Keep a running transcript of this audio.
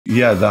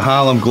Yeah, the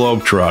Harlem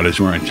Globetrotters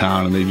were in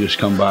town, and they just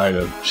come by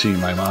to see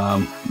my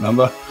mom.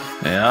 Remember?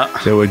 Yeah.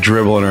 They were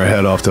dribbling her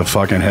head off the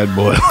fucking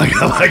headboard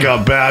like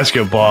a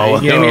basketball.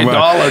 He gave me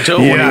 $1 too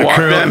when he walked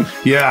in.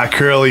 Yeah,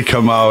 Curly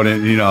come out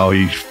and, you know,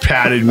 he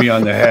patted me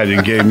on the head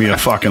and gave me a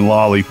fucking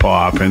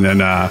lollipop. And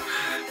then a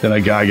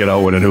guy got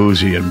out with an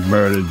Uzi and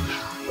murdered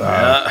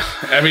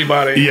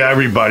everybody. Yeah,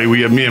 everybody.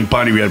 Me and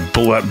Bundy, we had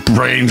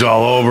brains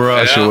all over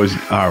us. Yeah. It was,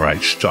 all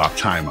right, stop,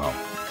 time out.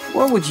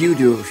 What would you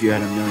do if you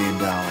had $1 million?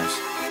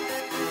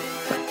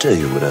 I tell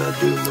you what I'd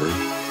do,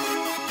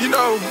 man. You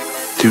know,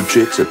 2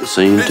 chicks at the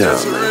same it's time,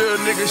 just a man. real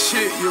nigga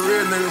shit, your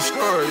real nigga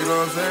story, you know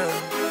what I'm saying?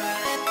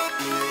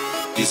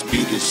 This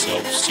beat is so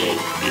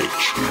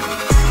rich.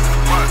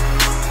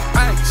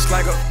 It's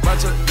like a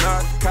bunch of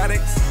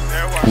narcotics.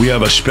 We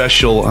have a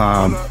special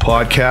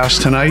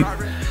podcast tonight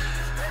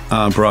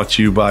brought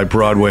to you by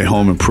Broadway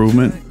Home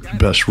Improvement,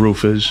 best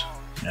roofers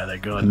Yeah, they're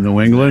good. in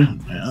New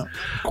England. Yeah.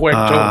 Quick,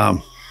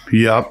 too.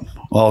 Yep.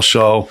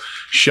 Also,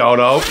 shout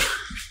out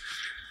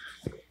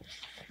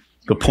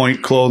the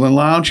Point Clothing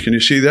Lounge. Can you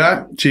see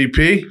that?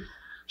 TP,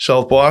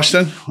 South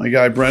Boston. My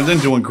guy Brendan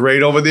doing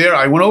great over there.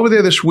 I went over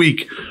there this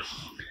week,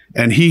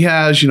 and he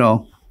has, you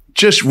know,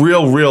 just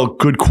real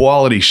good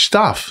quality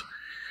stuff.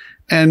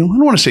 And I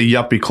don't want to say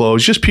yuppie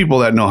clothes, just people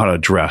that know how to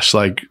dress.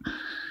 Like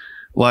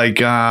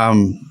it's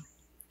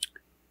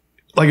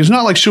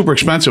not like super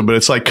expensive, but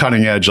it's like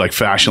cutting edge, like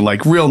fashion,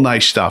 like real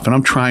nice stuff. And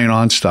I'm trying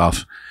on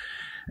stuff,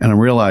 and I'm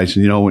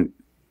realizing, you know,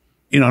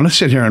 let's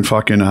sit here and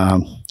fucking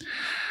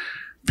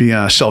be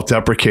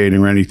self-deprecating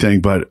or anything.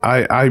 But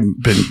I've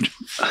been,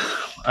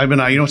 you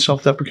know what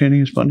self-deprecating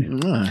is, Bundy?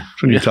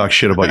 It's when you talk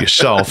shit about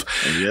yourself.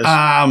 Yes.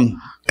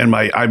 And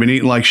I've been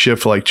eating like shit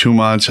for like 2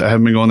 months. I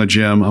haven't been going to the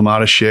gym. I'm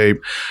out of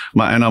shape.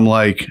 And I'm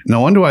like,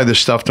 no wonder why this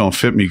stuff don't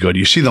fit me good.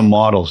 You see the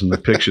models in the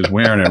pictures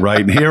wearing it,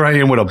 right? And here I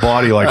am with a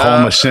body like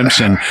Homer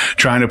Simpson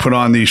trying to put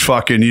on these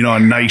fucking, you know,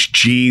 nice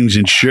jeans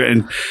and shit.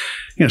 And,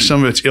 you know,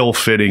 some of it's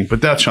ill-fitting, but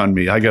that's on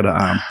me. I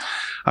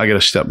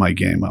gotta step my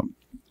game up.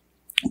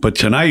 But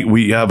tonight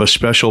we have a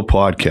special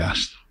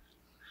podcast.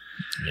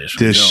 Yes,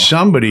 There's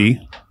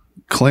somebody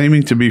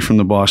claiming to be from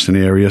the Boston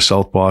area,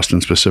 South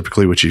Boston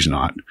specifically, which he's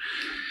not.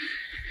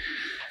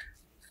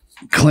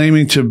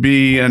 Claiming to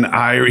be an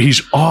Irish.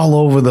 He's all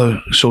over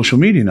the social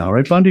media now,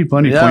 right, Bundy?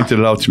 Bundy pointed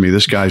it out to me.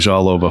 This guy's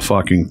all over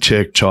fucking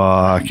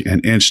TikTok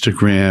and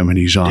Instagram, and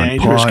he's on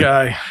dangerous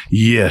guy.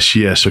 Yes.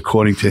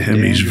 According to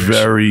him, he's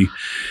very,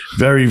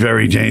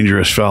 very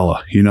dangerous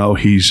fella. You know,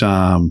 he's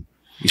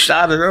He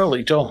started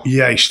early, too.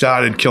 yeah, he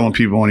started killing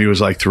people when he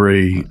was like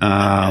 3.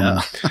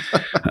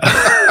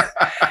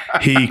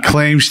 He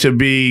claims to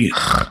be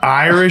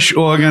Irish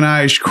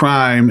organized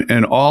crime,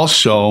 and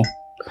also,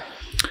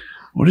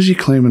 what is he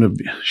claiming to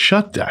be?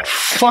 Shut that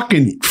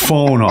fucking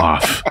phone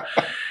off.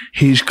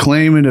 He's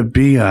claiming to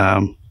be,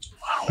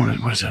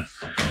 what is that?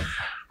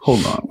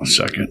 Hold on 1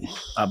 second.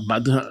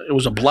 But it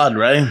was a blood,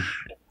 right?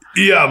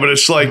 Yeah, but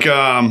it's like,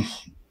 I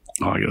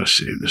gotta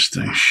save this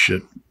thing.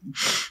 Shit.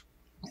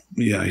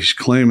 Yeah, he's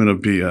claiming to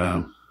be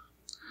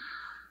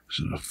is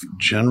it a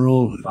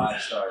general?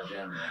 5-star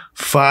general.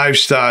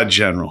 5-star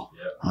general,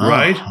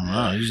 right?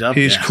 Oh, he's up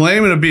He's there.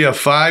 claiming to be a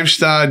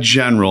 5-star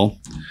general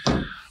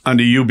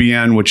under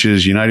UBN, which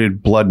is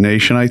United Blood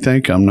Nation, I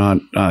think. I'm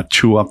not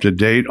too up to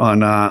date on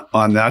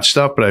that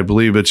stuff, but I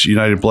believe it's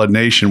United Blood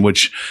Nation,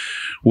 which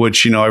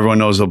you know, everyone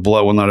knows the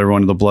blood. Well, not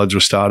everyone. The Bloods were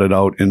started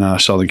out in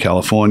Southern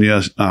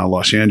California,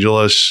 Los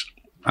Angeles,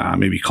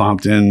 maybe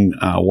Compton,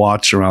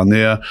 Watts, around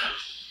there.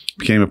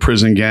 Became a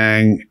prison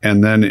gang,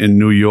 and then in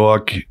New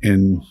York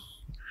in,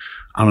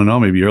 I don't know,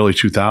 maybe early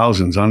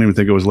 2000s. I don't even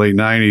think it was late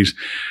 90s.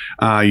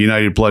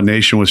 United Blood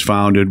Nation was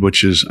founded,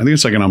 which is, I think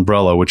it's like an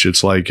umbrella, which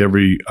it's like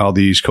all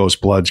the East Coast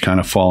Bloods kind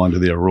of fall under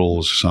their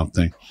rules or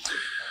something.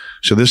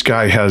 So this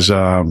guy has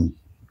a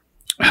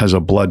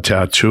blood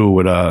tattoo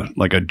with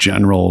like a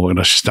general with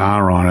a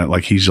star on it,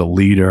 like he's a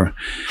leader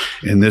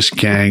in this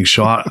gang.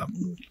 So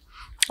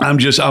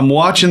I'm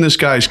watching this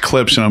guy's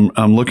clips, and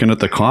I'm looking at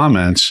the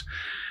comments,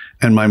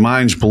 and my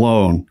mind's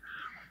blown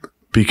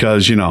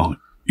because you know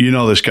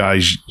this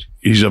guy's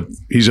he's a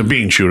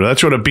Beanshooter.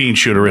 That's what a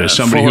Beanshooter is.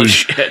 Somebody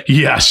who's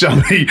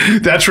somebody.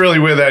 That's really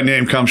where that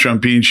name comes from.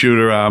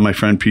 Beanshooter. My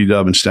friend P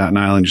Dub in Staten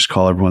Island just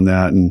call everyone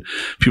that, and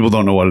people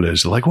don't know what it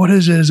is. They're like, "What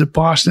is it? Is it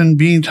Boston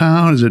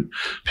Beantown? Is it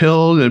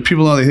pills?" And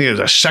people don't think it's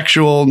a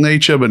sexual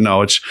nature, but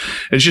no, it's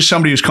just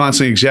somebody who's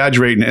constantly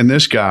exaggerating. And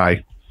this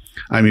guy,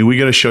 I mean, we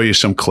got to show you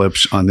some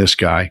clips on this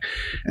guy.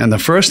 And the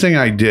first thing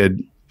I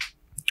did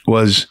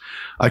was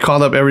I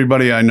called up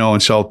everybody I know in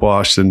South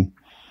Boston.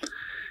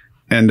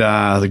 And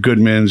the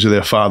Goodmans,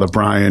 their father,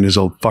 Brian, is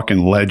a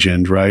fucking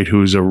legend, right?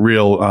 Who's a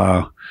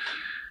real,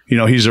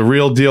 he's a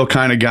real deal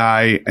kind of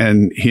guy.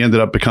 And he ended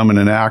up becoming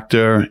an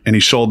actor. And he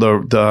sold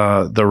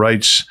the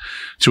rights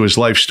to his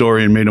life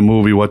story and made a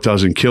movie, What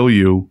Doesn't Kill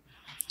You.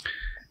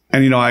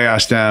 And, I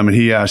asked them and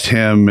he asked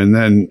him. And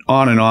then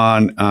on and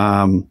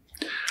on.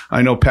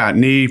 I know Pat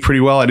Nee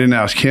pretty well. I didn't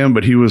ask him,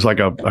 but he was like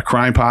a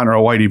crime partner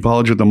of Whitey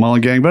Bulge with the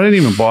Mullen Gang. But I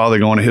didn't even bother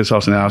going to his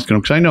house and asking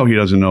him because I know he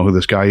doesn't know who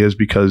this guy is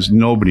because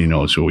nobody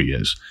knows who he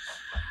is.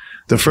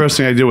 the first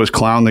thing I did was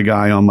clown the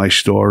guy on my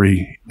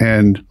story.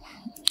 And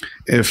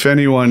if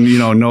anyone,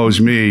 knows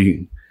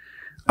me,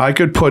 I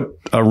could put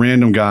a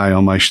random guy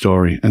on my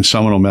story and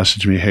someone will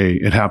message me, hey,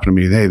 it happened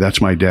to me. Hey, that's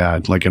my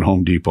dad, like at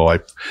Home Depot. I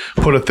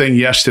put a thing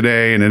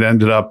yesterday and it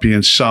ended up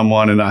being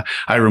someone, and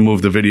I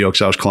removed the video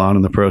because I was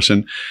clowning the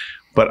person.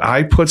 But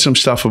I put some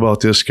stuff about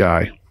this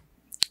guy,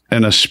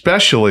 and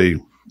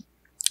especially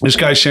this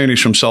guy saying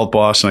he's from South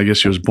Boston. I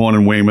guess he was born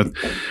in Weymouth.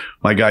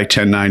 My guy,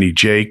 1090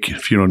 Jake,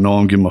 if you don't know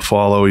him, give him a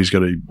follow. He's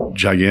got a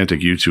gigantic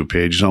YouTube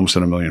page. He's almost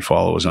at 1 million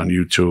followers on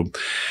YouTube.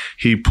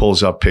 He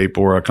pulls up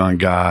paperwork on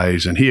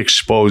guys, and he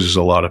exposes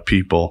a lot of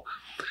people.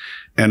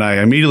 And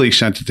I immediately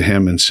sent it to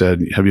him and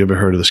said, have you ever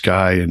heard of this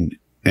guy?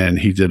 And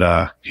he did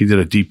a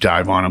deep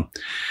dive on him.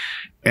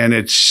 And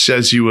it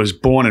says he was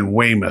born in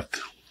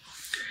Weymouth.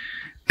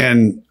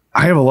 And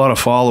I have a lot of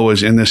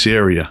followers in this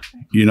area,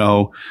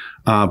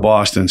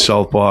 Boston,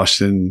 South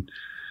Boston,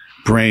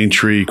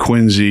 Braintree,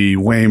 Quincy,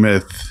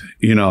 Weymouth,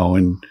 and,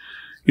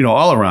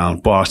 all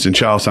around Boston,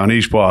 Charlestown,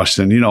 East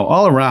Boston,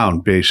 all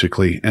around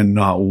basically. And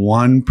not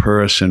one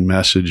person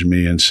messaged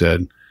me and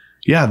said,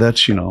 yeah,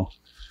 that's,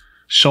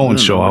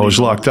 so-and-so. I was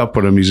locked up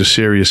with him. He's a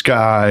serious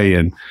guy.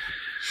 And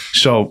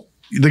so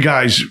the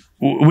guys,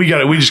 we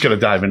just got to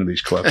dive into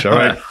these clips. All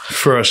right.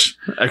 First.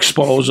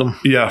 Expose them.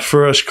 Yeah.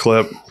 First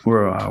clip.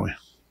 Where are we?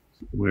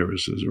 Where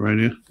is this? Right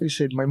here? They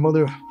said my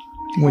mother,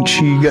 when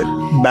she got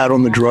bad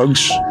on the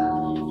drugs,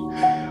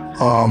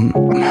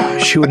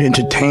 she would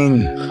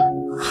entertain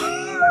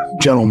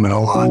gentlemen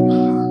a lot.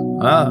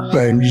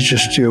 And you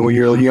just, when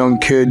you're a young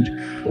kid,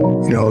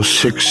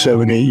 6,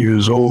 7, 8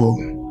 years old,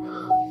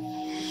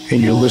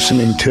 and you're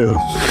listening to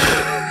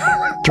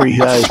 3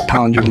 guys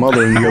pound your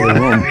mother in the other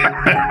room,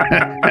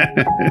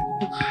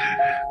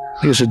 I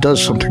guess it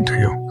does something to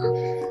you.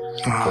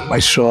 I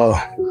saw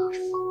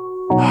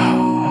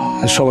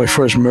my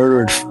first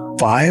murder at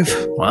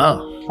 5.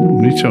 Wow.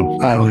 Me too.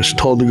 I was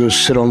told to go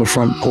sit on the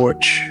front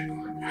porch.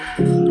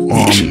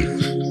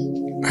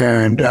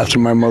 And after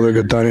my mother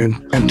got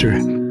done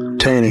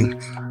entertaining,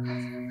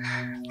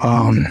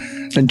 a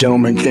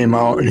gentleman came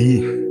out, and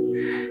he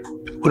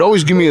would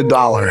always give me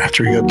 $1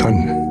 after he got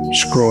done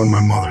screwing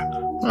my mother.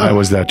 I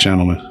was that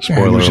gentleman.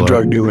 Spoiler He was alert. a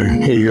drug dealer.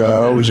 He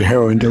was a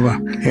heroin dealer,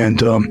 and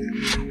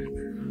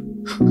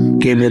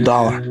gave me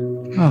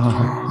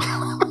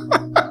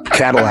 $1.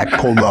 Cadillac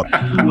pulled up.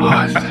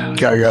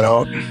 Guy got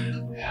out.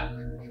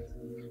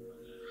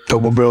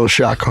 Double barrel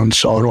shotgun,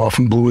 sawed off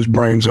and blew his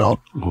brains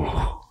out.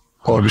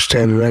 While he was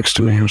standing next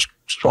to me, he was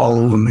all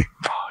over me.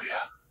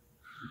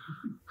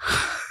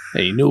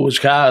 Hey, you knew it was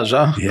cars,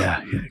 huh?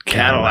 Yeah.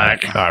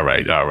 Cadillac. All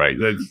right.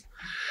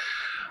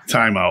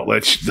 Time out.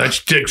 Let's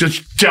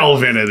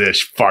delve into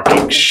this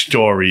fucking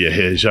story of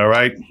his. All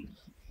right.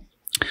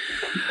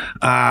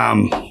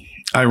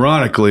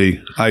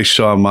 Ironically, I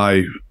saw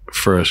my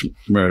first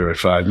murder at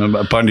 5.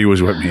 Remember, Bundy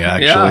was with me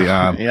actually.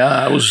 I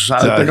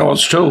think I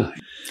was too.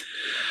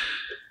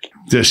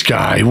 This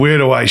guy. Where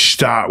do I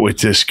start with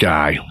this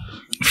guy?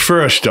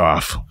 First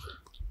off,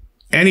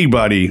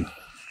 anybody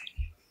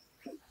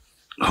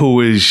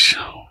who is,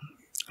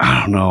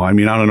 I don't know. I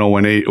don't know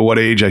what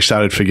age I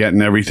started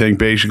forgetting everything.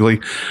 Basically,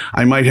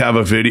 I might have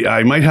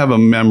a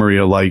memory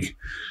of like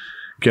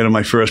getting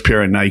my first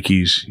pair of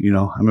Nikes. I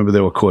remember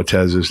they were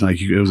Cortezes.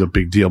 Nike. It was a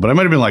big deal. But I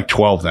might have been like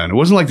 12 then. It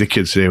wasn't like the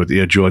kids today with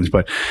the Air Jordans.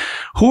 But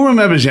who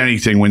remembers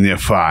anything when they're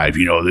 5?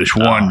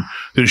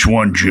 This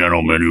one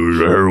gentleman who was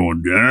a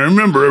heroin dealer. I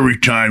remember every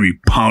time he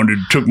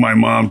took my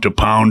mom to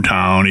Pound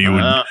Town. He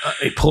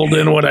pulled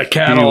in with a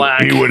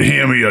Cadillac. He would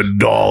hand me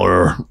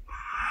 $1.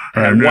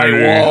 And white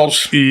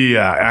walls.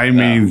 Yeah,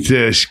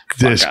 this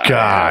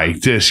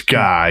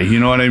guy, you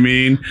know what I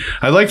mean?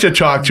 I'd like to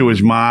talk to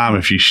his mom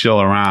if she's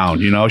still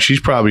around.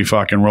 She's probably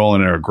fucking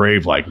rolling in her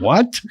grave like,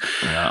 what?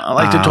 Yeah, I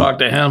like to talk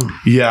to him.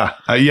 Yeah,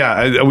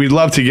 we'd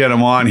love to get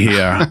him on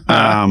here.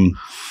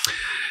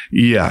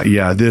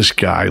 Yeah, this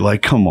guy,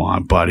 like, come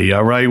on, buddy.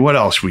 All right, what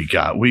else we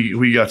got?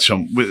 We got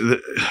some,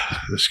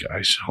 this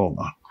guy's, hold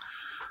on.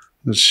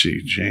 Let's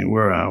see, Jane,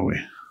 where are we?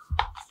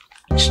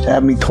 He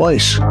stabbed me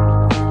twice.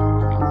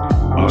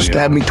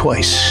 Stabbed me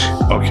twice.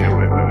 Okay,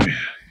 wait.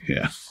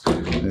 Yeah.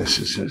 This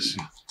is his.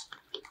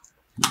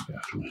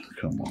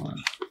 Come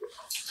on.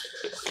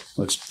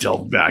 Let's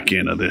delve back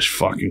into this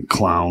fucking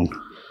clown.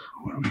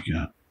 What do we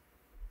got?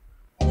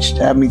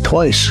 Stabbed me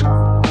twice.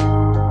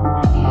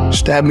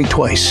 Twice.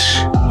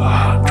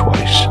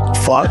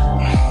 Fought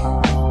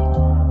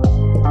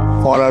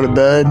out of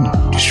bed,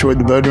 destroyed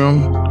the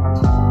bedroom,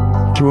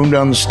 threw him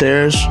down the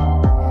stairs.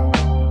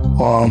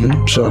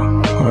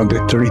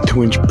 The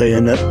 32-inch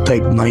bayonet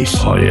type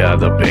knife. Oh yeah,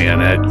 the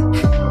bayonet.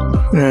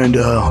 And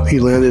he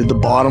landed at the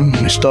bottom,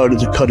 and I started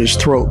to cut his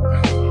throat.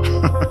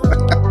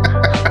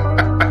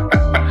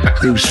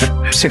 He was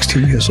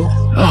 16 years old.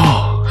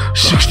 Oh,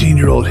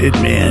 16-year-old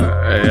hitman.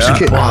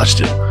 Yeah.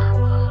 Boston.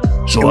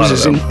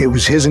 It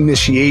was his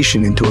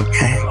initiation into a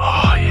gang.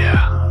 Oh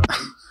yeah.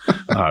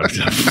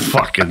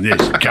 Fucking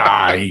this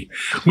guy.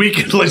 We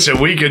could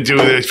do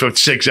this for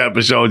 6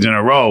 episodes in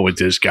a row with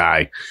this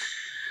guy.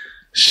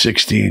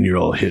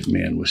 16-year-old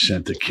hitman was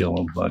sent to kill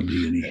him,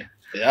 Bundy, and he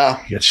Yeah.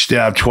 got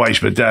stabbed twice,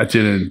 but that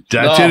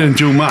didn't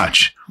do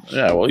much.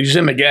 Yeah, well, he's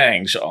in the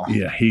gang, so.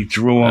 Yeah, he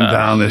threw him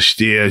down the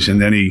stairs, and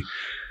then he.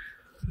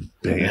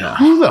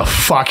 Who the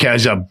fuck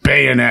has a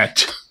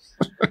bayonet?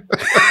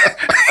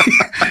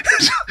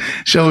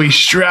 So he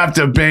strapped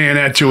a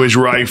bayonet to his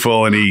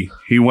rifle, and he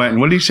went.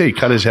 What did he say? He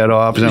cut his head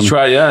off. He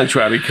tried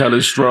to cut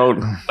his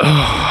throat.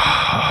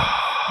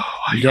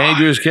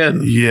 Dangerous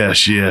kid.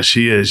 Yes,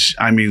 he is.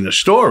 I mean, the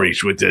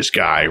stories with this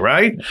guy,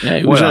 right? Yeah,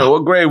 he was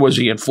what grade was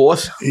he in?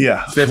 Fourth?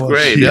 Yeah, fifth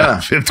grade.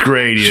 Yeah, fifth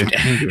grade.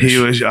 He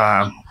was.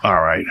 All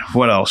right.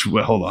 What else?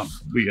 Well, hold on.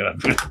 We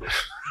gotta.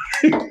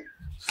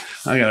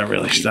 I gotta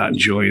really start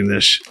enjoying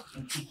this.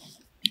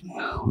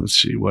 Let's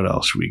see what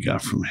else we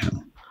got from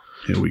him.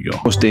 Here we go.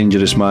 Most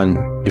dangerous man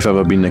you've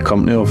ever been in the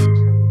company of?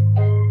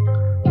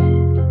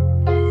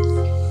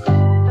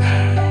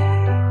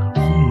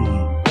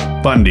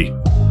 Bundy.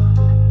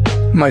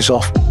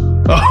 Myself.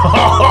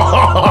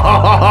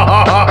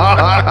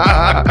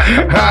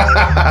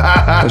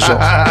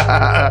 Myself.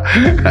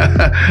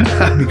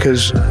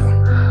 Because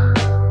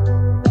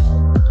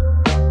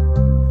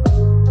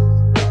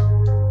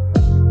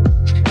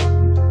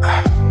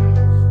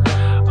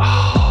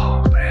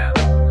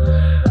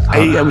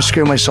I was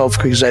scared myself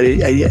because I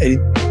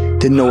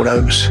didn't know what I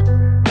was.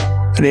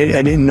 I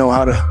didn't know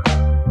how to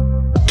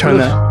turn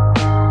that.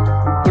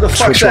 Where the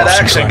fuck's that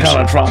accent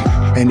coming from?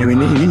 And I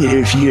mean,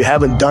 if you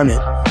haven't done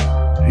it,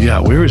 yeah,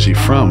 where is he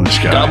from? This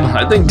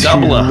guy? I think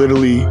Dublin.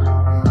 Literally,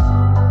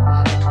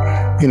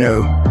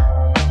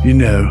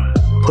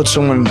 put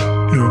someone,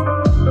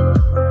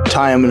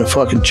 tie them in a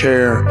fucking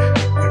chair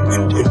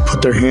and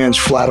put their hands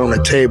flat on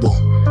a table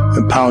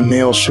and pound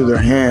nails through their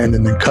hand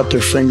and then cut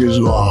their fingers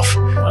off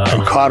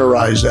and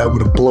cauterize that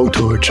with a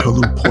blowtorch, a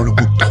little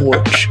portable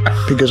torch,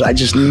 because I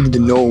just needed to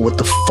know what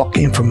the fuck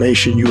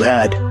information you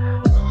had.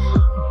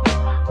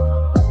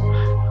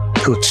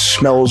 It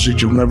smells that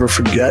you'll never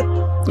forget.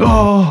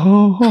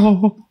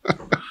 Oh.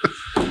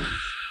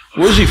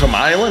 Was he from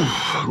Ireland?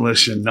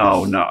 Listen,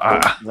 no.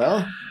 No?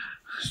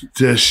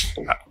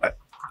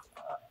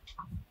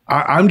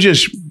 I'm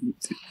just,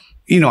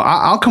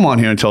 I'll come on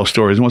here and tell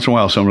stories. Once in a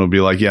while, someone will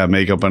be like, yeah,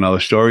 make up another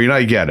story. And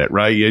I get it,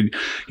 right?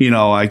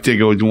 I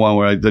think it was the one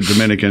where the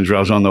Dominicans, where I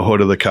was on the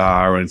hood of the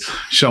car and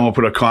someone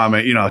put a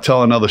comment,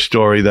 tell another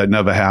story that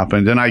never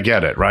happened. And I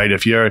get it, right?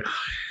 If you're,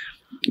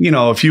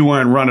 if you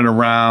weren't running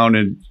around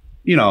and,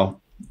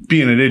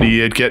 being an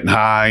idiot, getting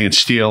high and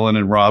stealing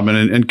and robbing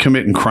and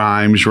committing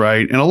crimes,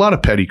 right? And a lot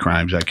of petty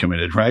crimes I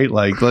committed, right?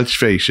 Like, let's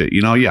face it,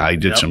 I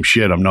did some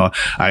shit. I'm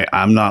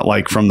not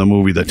like from the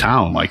movie The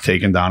Town, like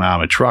taking down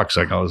armored trucks.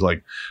 Like I was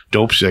like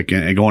dope sick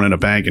and going in a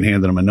bank and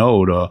handing them a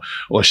note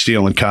or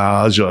stealing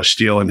cars or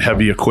stealing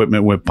heavy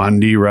equipment with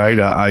Bundy, right?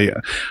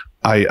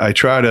 I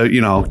try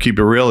to, keep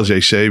it real, as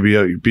they say,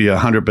 be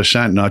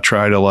 100%, not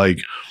try to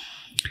like,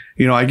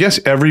 I guess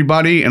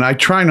everybody, and I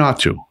try not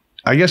to.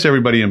 I guess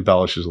everybody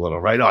embellishes a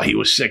little, right? Oh, he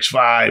was 6'5".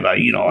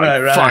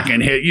 I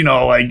fucking hit,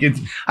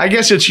 I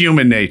guess it's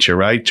human nature,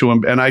 right?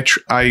 And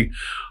I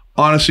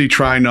honestly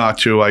try not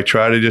to. I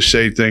try to just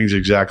say things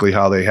exactly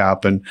how they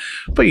happen.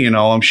 But,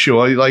 I'm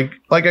sure, like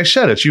I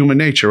said, it's human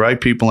nature,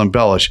 right? People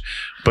embellish.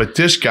 But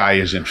this guy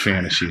is in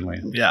fantasy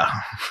land. Yeah.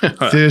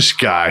 This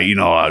guy,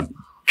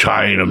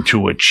 tying him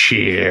to a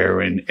chair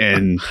and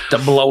the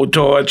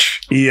blowtorch.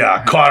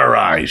 Yeah,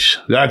 cauterize.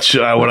 That's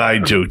what I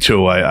do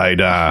too.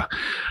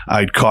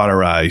 I'd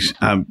cauterize.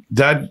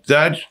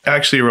 That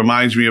actually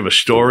reminds me of a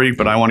story,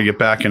 but I want to get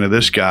back into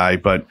this guy.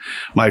 But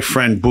my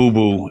friend Boo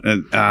Boo,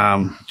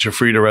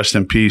 Jafrida, rest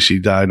in peace. He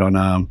died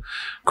on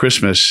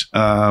Christmas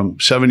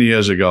 7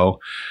 years ago.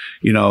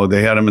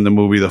 They had him in the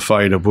movie The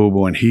Fight of Boo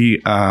Boo, and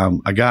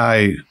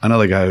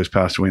another guy who's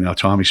passed away now,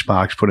 Tommy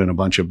Sparks, put in a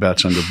bunch of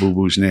bets under Boo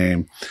Boo's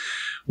name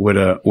with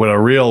a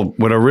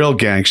real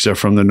gangster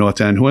from the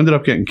North End who ended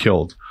up getting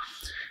killed.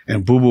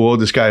 And Boo Boo owed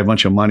this guy a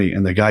bunch of money,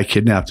 and the guy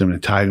kidnapped him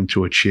and tied him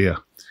to a chair.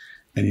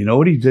 And you know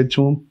what he did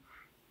to him?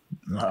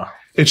 No.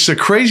 It's the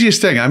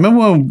craziest thing. I remember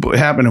when it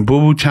happened to Boo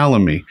Boo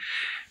telling me,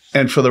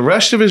 and for the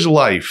rest of his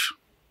life,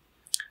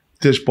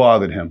 this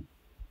bothered him.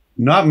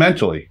 Not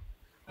mentally.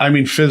 I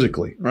mean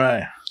physically.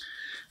 Right.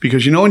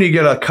 Because when you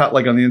get a cut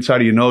like on the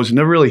inside of your nose, it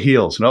never really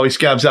heals. It always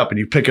scabs up and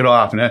you pick it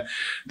off. And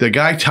the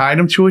guy tied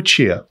him to a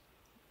chair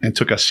and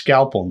took a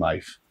scalpel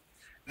knife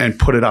and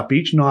put it up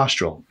each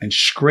nostril and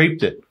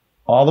scraped it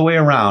all the way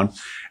around.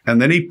 And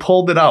then he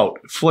pulled it out,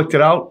 flicked it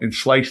out, and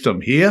sliced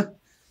them here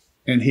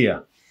and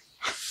here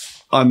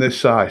on this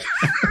side.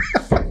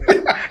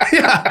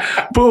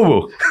 Yeah,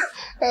 Boo-Boo.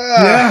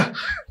 Yeah.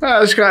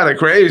 That's kind of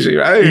crazy,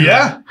 right?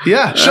 Yeah,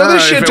 yeah. So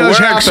this shit does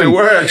happen. It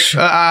works.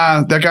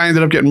 That guy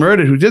ended up getting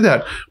murdered who did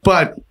that.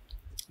 But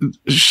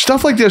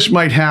stuff like this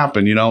might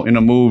happen, in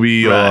a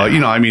movie or,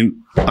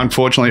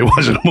 unfortunately it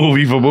wasn't a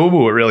movie for Boo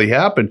Boo. It really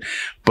happened.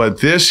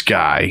 But this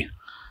guy,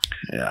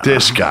 I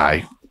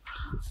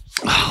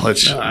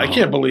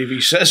can't believe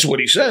he says what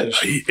he says.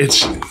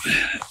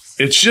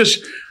 It's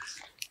just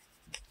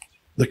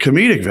the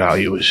comedic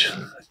value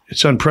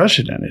it's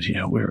unprecedented.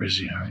 Where is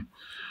he? All right.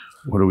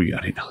 What do we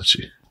got here? Let's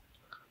see.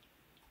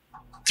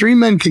 3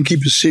 men can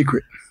keep a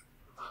secret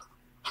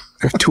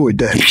if 2 are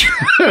dead.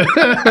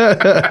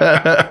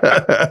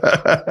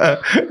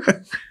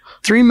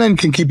 3 men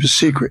can keep a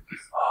secret.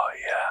 Oh,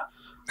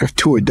 yeah. If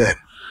 2 are dead.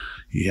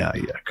 Yeah,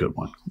 good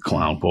one.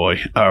 Clown boy.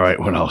 All right,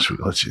 what else?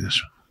 Let's see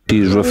this one.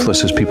 He's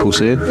ruthless, as people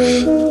say.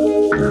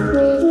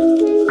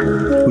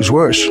 Who's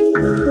worse?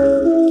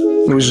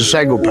 He was a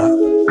psychopath.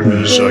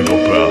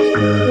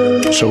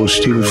 Psychopath. So was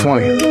Stephen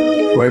Fleming,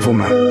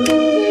 rifleman.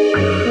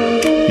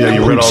 Yeah,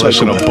 you read all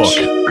this in a book.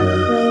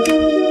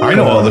 I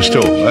know all this too.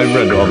 I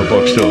read all the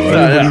books too.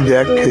 Right? Anybody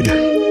that could.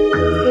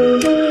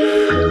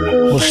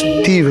 Well,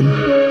 Stephen,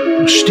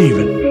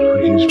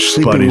 he's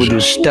sleeping with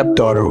his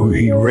stepdaughter, who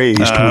he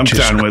raised. I'm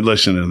done with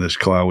listening to this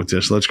clown with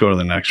this. Let's go to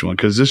the next one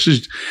because this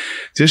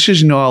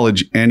is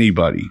knowledge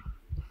anybody.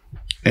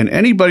 And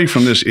anybody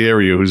from this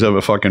area who's ever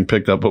fucking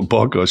picked up a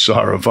book or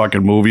saw a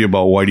fucking movie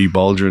about Whitey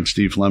Bulger and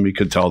Steve Lemmy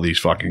could tell these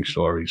fucking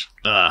stories.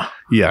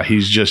 Yeah,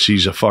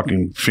 he's a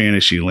fucking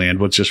fantasy land.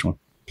 What's this one?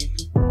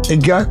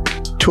 It got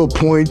to a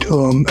point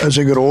as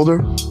I got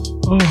older,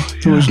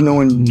 there was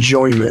no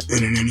enjoyment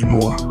in it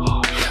anymore.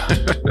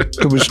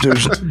 There was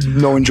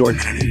no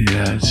enjoyment in it.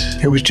 Yeah,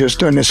 it was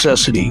just a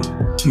necessity.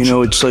 You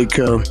know, it's like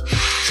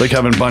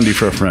having Bundy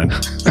for a friend.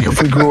 Like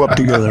if we grew up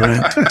together,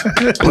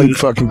 right? Played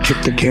fucking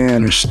kick the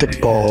can or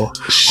stickball.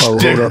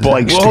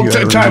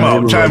 Time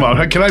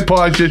out. Can I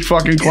pause this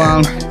fucking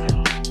clown?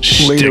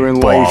 Later in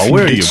life,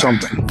 where are you?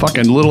 Something.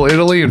 Fucking Little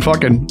Italy and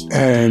fucking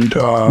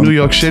New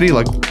York City,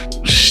 like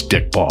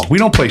stickball. We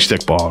don't play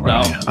stickball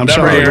around here. I'm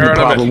sorry. The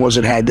problem was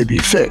it had to be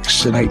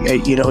fixed, and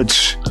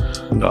it's.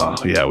 Oh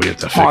yeah, we have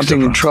to fix it.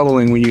 Haunting and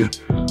troubling when you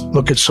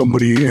look at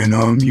somebody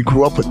and you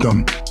grew up with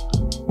them,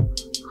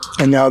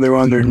 and now they're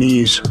on their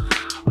knees,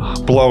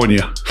 blowing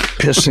you,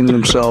 pissing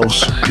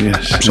themselves.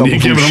 Yes, some you're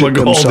giving them a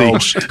goldie,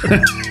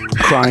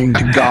 crying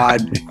to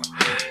God,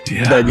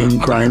 begging,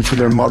 crying for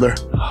their mother,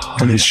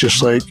 and it's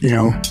just like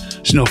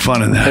There's no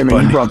fun in that. Hey man,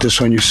 Bundy. you brought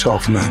this on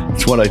yourself, man.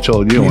 That's what I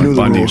told you when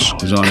Bundy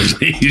was on his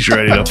knees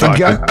ready to fuck. I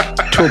got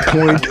to a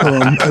point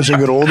as I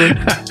got older.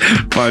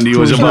 Bundy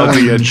was about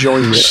to get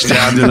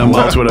stabbed in the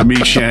mouth with a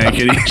meat shank,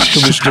 and I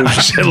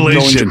said,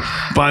 "Listen,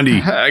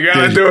 Bundy, I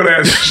gotta do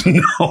this.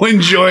 There's no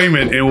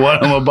enjoyment in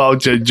what I'm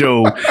about to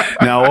do.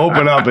 Now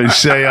open up and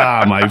say,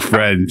 my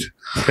friend."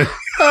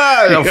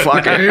 You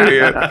fucking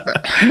idiot.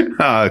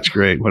 That's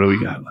great. What do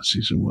we got? Let's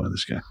see some more of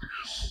this guy.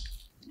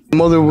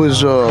 Mother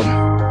was a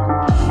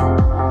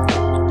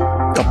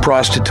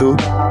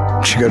prostitute.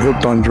 She got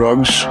hooked on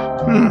drugs.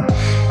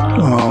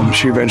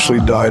 She eventually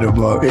died of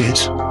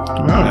AIDS.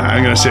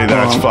 I'm going to say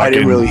that's fucking I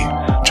didn't really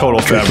total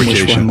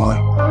fabrication.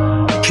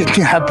 It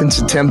happens,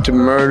 attempted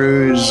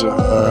murders,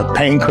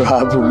 bank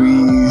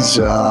robberies,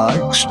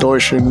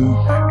 extortion,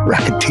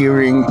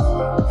 racketeering,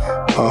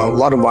 a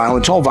lot of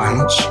violence. All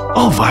violence.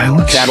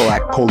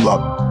 Cadillac pulled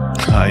up.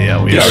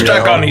 You're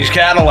stuck on these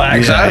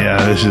Cadillacs, huh?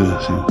 Yeah, this is...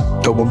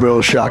 Double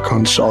barrel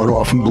shotgun, sawed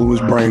off and blew his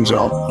brains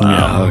out.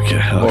 Okay.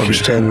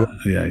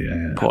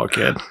 Yeah. Poor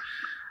kid.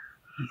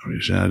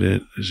 Is that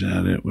it?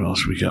 What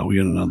else we got? We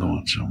got another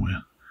one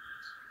somewhere.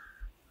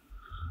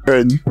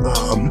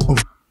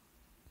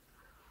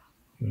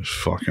 This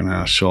fucking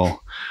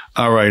asshole.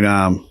 All right.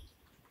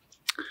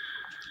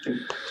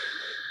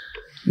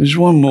 There's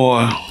one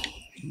more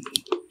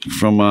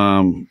from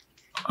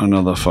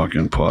another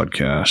fucking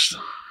podcast.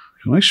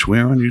 Can I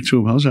swear on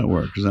YouTube? How's that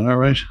work? Is that all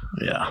right?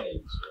 Yeah.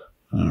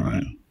 All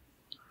right.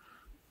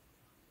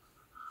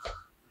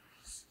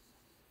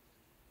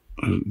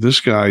 This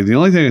guy, the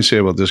only thing I say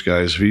about this guy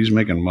is if he's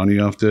making money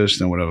off this,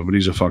 then whatever, but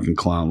he's a fucking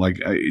clown.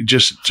 Like,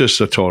 just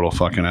a total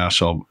fucking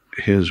asshole.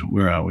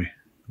 Where are we?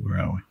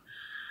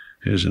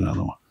 Here's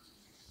another one.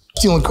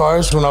 Stealing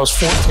cars when I was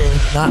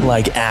 14. Not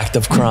like act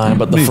of crime,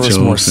 but the first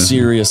more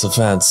serious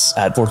offense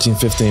at 14,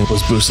 15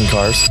 was boosting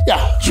cars.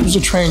 Yeah, she was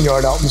a train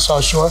yard out in the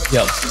South Shore.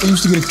 Yep. I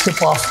used to get a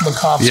tip off from the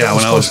cops. Yeah,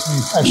 when I was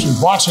actually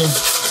watching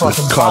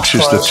fucking the cops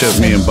used to tip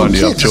me and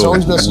Bundy up too.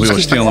 We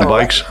were stealing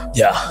bikes.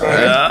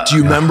 Yeah. Do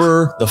you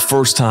remember the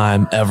first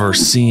time ever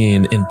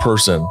seen in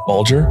person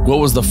Bulger? What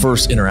was the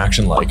first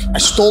interaction like? I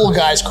stole a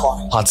guy's car.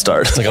 Hot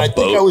start. It's like a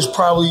boat. I think I was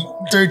probably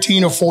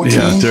 13 or 14.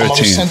 Yeah, 13. I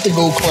was sent to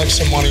go collect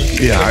some money.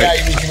 Yeah, the guy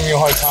was giving me a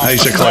hard time. I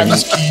used to collect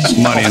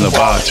money in the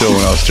bar too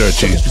when I was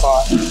 13.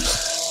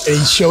 And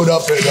he showed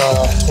up at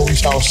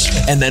police house.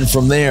 And then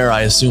from there,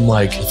 I assume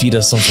like if he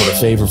does some sort of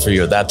favor for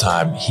you at that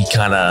time, he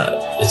kind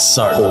of is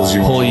starting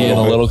to pull you in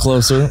a little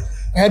closer.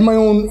 I had my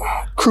own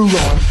crew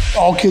going,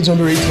 all kids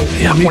under 18.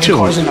 Yeah, me too.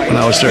 When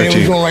I was 13. And it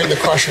was going right in the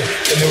crusher.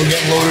 And they were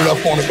getting loaded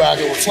up on the back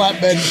of a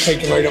flatbed and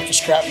taken right up to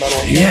scrap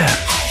metal. Yeah.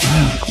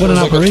 What an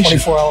operation. Like a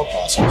 24-hour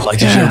process. Like,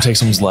 did you ever take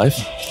someone's life?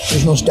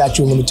 There's no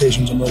statute of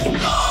limitations on murder.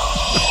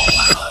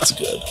 That's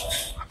good.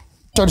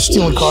 Started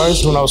stealing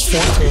cars when I was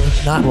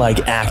 14. Not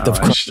like act of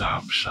crime.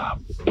 Stop.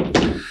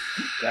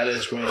 That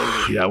is great.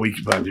 Yeah, we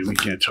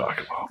can't talk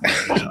about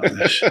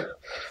this.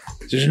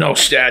 There's no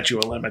statute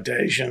of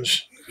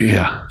limitations.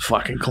 Yeah.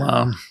 Fucking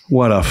clown.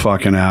 What a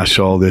fucking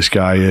asshole this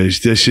guy is.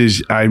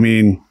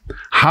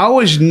 How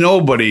is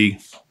nobody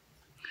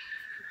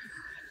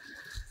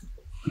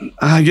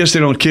I guess they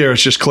don't care.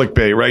 It's just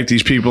clickbait, right?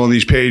 These people on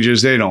these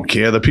pages, they don't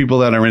care. The people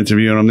that are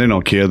interviewing them, they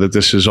don't care that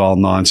this is all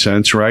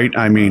nonsense, right?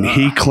 I mean,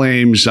 he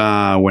claims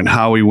when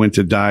Howie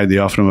Winter died, they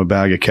offered him a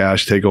bag of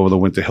cash, take over the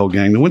Winter Hill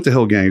Gang. The Winter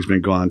Hill Gang has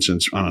been gone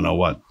since, I don't know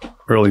what,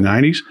 early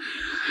 90s?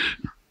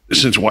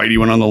 Since Whitey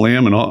went on the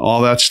lam and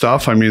all that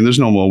stuff. I mean, there's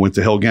no more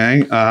Winter Hill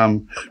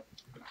Gang.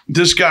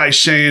 This guy's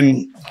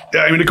saying,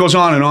 I mean, it goes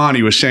on and on.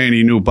 He was saying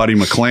he knew Buddy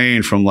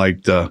McLean from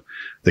like the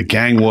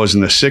gang wars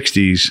in the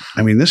 60s.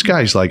 I mean, this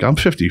guy's like, I'm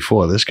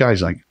 54. This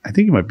guy's like, I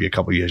think he might be a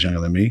couple years younger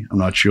than me. I'm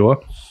not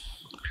sure.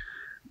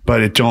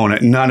 But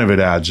none of it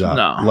adds up.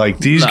 No. Like,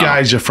 these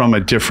guys are from a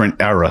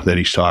different era that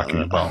he's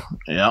talking about.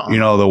 Yeah. You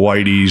know, the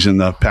Whiteys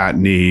and the Pat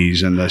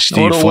Nees and the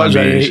Steve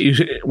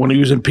Flemings. When he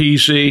was in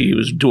PC, he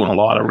was doing a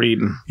lot of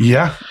reading.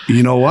 Yeah.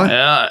 You know what?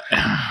 Yeah.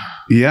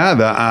 Yeah.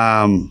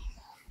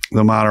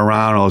 The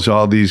Martiranos,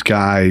 all these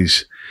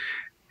guys.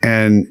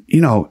 And, you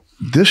know,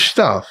 this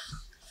stuff,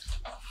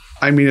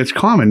 I mean, it's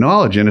common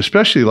knowledge, and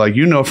especially like,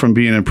 you know, from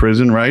being in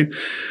prison, right?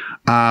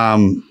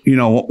 You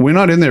know, we're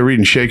not in there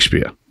reading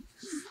Shakespeare.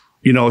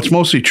 You know, it's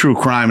mostly true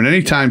crime. And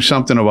anytime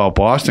something about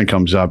Boston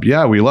comes up,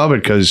 yeah, we love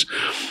it because,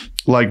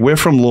 like, we're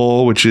from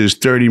Lowell, which is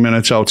 30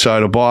 minutes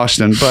outside of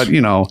Boston, but, you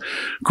know,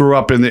 grew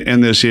up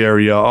in this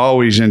area,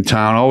 always in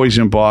town, always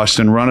in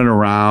Boston, running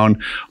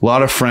around. A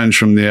lot of friends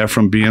from there,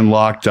 from being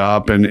locked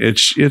up, and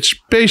it's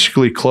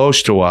basically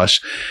close to us.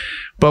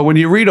 But when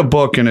you read a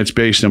book and it's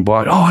based in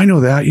Boston, oh, I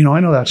know that, you know, I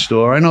know that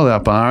store, I know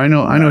that bar, I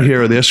know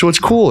here or there. So it's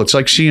cool. It's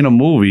like seeing a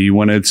movie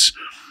when it's,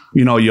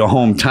 you know, your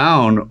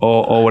hometown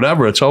or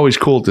whatever. It's always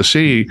cool to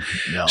see.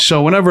 Yeah.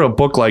 So whenever a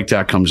book like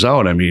that comes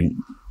out, I mean,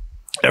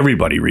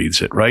 everybody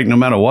reads it, right? No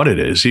matter what it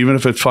is, even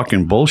if it's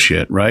fucking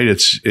bullshit, right?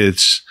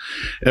 It's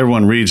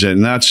everyone reads it,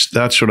 and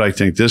that's what I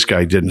think this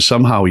guy did. And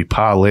somehow he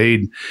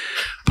parlayed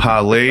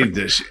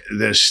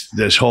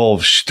this whole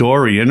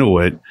story into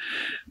it.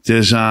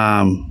 There's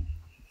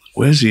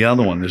where's the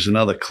other one? There's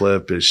another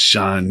clip. His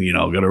son, you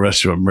know, got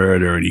arrested for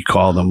murder, and he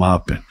called him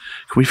up. And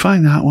can we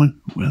find that one?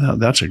 Well,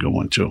 that's a good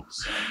one too.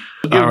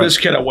 Give this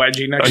kid a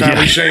wedgie next time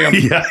we see him.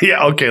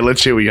 Yeah. Okay,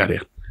 let's see what we got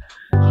here.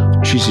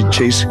 She said,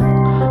 Chase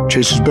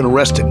has been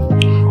arrested.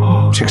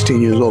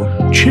 16 years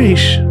old.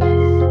 Chase?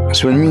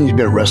 That's what I mean, he's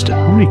been arrested.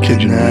 How many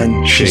kids you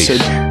And she said,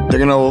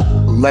 they're going to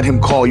let him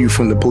call you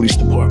from the police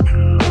department.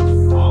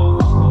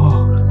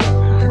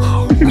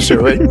 I said,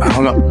 right. I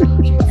hung up.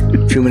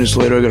 A few minutes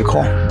later, I got a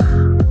call.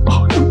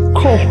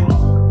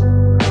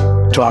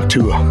 Talk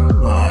to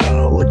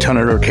a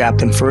lieutenant or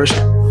captain first.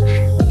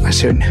 I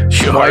said,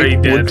 sure he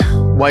did.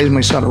 Why is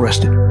my son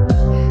arrested?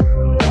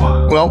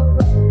 Well,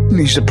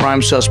 he's a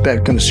prime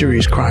suspect in a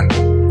serious crime.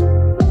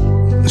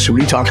 I said, what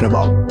are you talking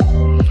about?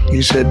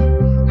 He said,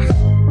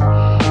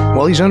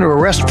 well, he's under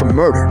arrest for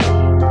murder.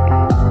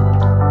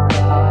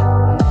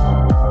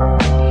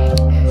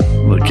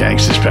 Little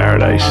gangster's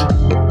paradise.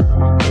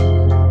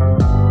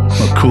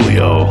 Little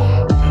Coolio.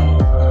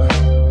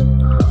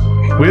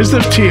 Where's the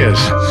tears?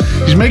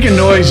 He's making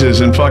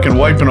noises and fucking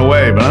wiping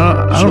away, but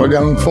I don't. So I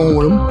got on the phone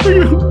with him.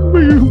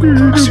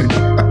 I said,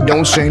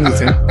 don't say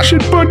anything. I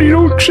said, Bundy,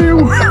 don't say a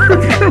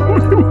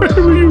word.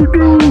 Whatever you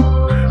do.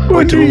 Bundy.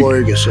 Went to the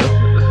lawyer, guess so.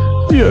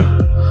 Yeah.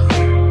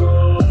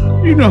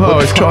 You know how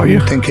I taught you.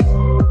 Thinking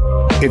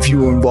if you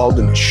were involved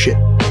in this shit.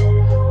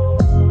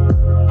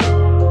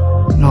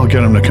 I'll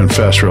get him to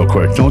confess real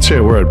quick. Don't say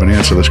a word, but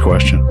answer this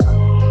question.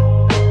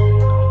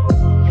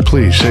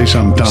 Please say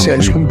something dumb. I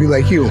just want to be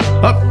like you.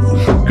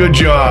 Oh, good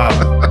job.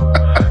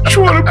 Just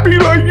want to be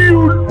like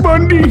you,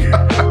 Bundy.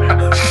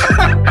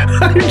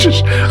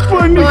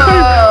 Bundy.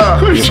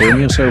 You blame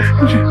yourself.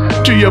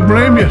 Do you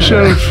blame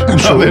yourself?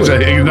 No, he's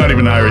not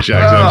even Irish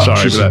accent. I'm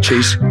sorry for that.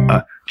 Chase.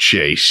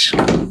 Chase.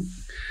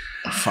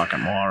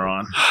 Fucking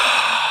moron.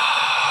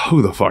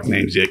 Who the fuck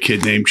names their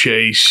kid named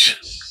Chase?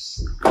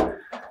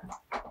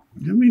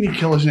 Didn't mean he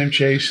kill his name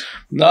Chase?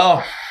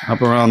 No.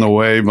 Up around the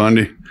way,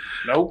 Bundy.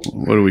 Nope.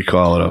 What do we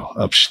call it?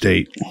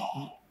 Upstate.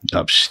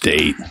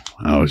 Upstate.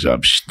 I was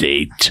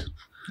upstate.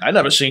 I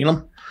never seen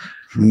him.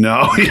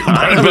 No,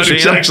 but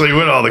it's actually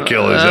with all the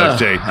killers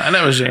upstate. I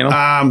never seen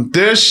him.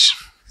 This,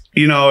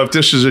 you know, if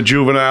this is a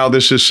juvenile,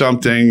 this is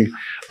something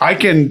I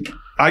can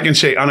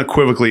say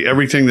unequivocally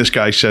everything this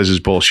guy says is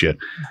bullshit.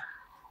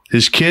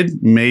 His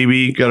kid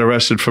maybe got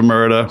arrested for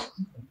murder.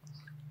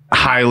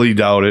 Highly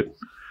doubt it.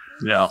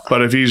 Yeah.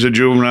 But if he's a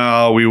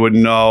juvenile, we would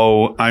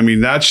know. I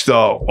mean, that's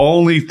the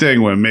only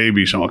thing where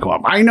maybe someone come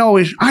up. I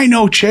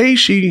know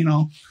Chase, you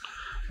know.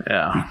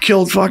 Yeah.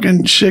 Killed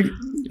fucking sick.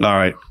 All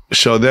right.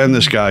 So then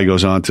this guy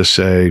goes on to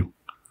say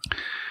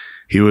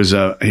he was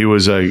a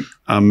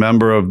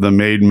member of the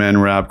Made Men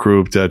rap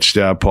group that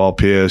stabbed Paul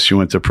Pierce. He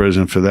went to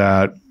prison for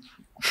that.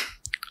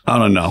 I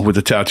don't know, with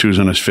the tattoos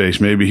on his face.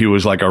 Maybe he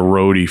was like a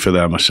roadie for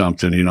them or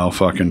something, you know,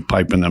 fucking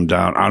piping them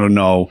down. I don't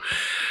know.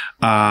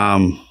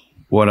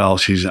 What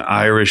else? He's an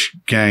Irish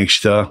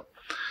gangster.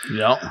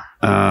 Yeah.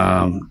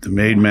 The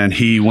Made Men.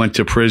 He went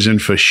to prison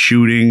for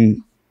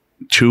shooting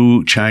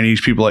 2 Chinese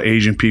people or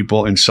Asian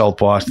people in South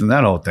Boston.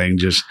 That whole thing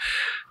just,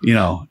 you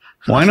know,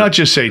 why not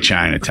just say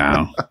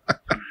Chinatown?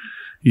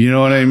 You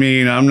know what I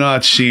mean? I'm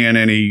not seeing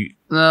any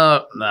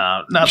No,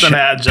 nothing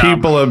adds up.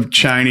 people of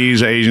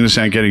Chinese or Asian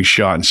descent getting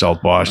shot in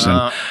South Boston.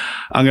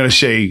 I'm going to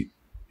say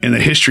in the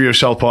history of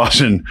South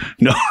Boston,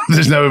 no,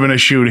 there's never been a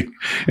shooting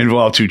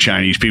involved 2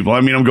 Chinese people.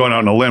 I mean, I'm going out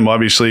on a limb.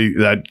 Obviously,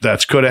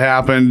 that's could have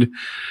happened,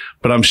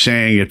 but I'm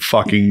saying it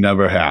fucking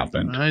never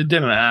happened. It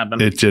didn't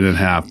happen. It didn't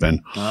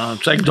happen.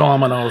 It's like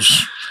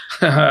dominoes.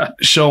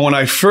 So when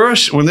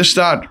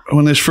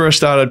this first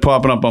started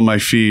popping up on my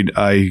feed,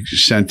 I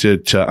sent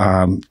it to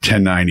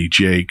 1090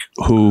 Jake,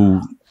 who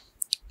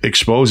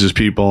exposes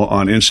people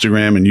on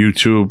Instagram and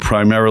YouTube,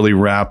 primarily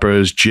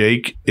rappers.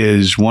 Jake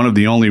is one of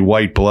the only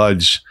white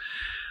bloods,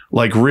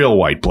 like real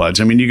white bloods.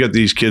 I mean, you got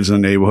these kids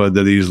in the neighborhood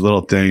that these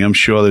little thing. I'm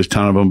sure there's a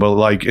ton of them, but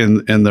like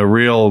in the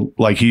real,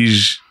 like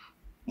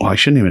I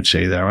shouldn't even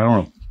say that. I don't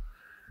want to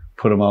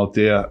put him out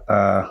there.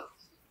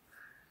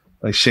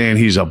 Like saying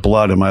he's a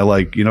blood. Am I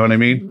like, you know what I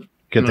mean?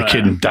 Get the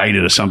kid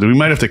indicted or something. We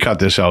might have to cut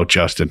this out,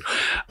 Justin.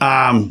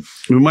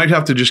 We might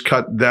have to just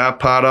cut that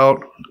part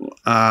out.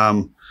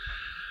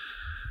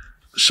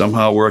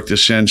 Somehow work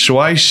this in. So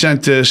I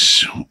sent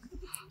this to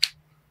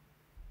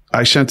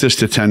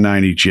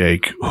 1090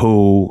 Jake,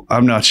 who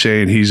I'm not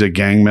saying he's a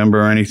gang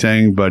member or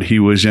anything, but he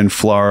was in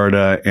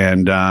Florida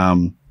and,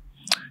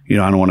 you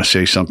know, I don't want to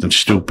say something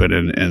stupid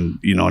and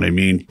you know what I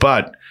mean?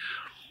 But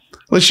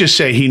let's just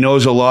say he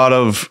knows a lot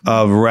of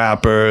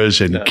rappers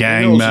and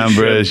gang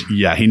members.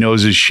 Yeah, he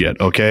knows his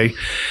shit, okay?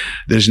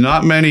 There's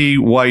not many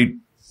white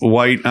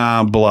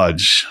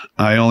bloods.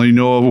 I only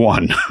know of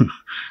one.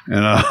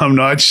 And I'm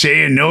not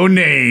saying no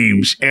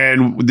names.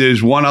 And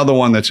there's one other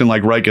one that's in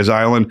like Rikers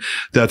Island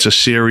that's a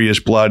serious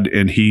blood,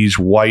 and he's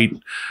white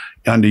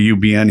under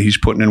UBN. He's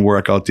putting in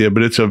work out there,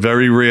 but it's a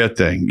very rare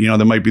thing. You know,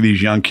 there might be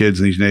these young kids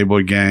in these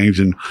neighborhood gangs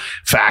and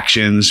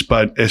factions,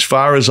 but as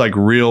far as like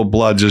real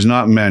bloods, there's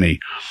not many.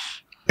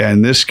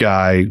 And this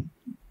guy,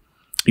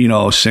 you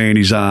know, saying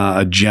he's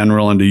a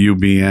general under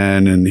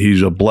UBN and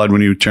he's a blood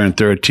when he turned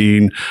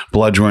 13.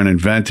 Bloods weren't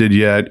invented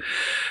yet.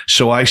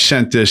 So I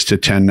sent this to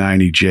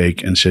 1090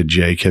 Jake and said,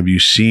 Jake, have you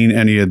seen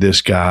any of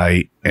this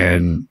guy?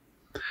 And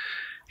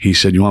he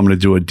said, you want me to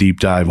do a deep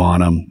dive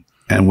on him?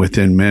 And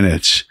within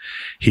minutes,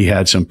 he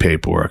had some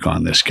paperwork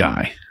on this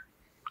guy.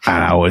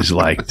 And I was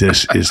like,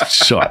 this is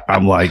so,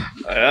 I'm like,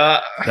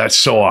 that's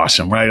so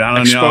awesome, right? I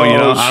don't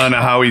know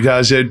how he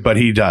does it, but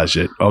he does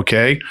it.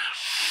 Okay.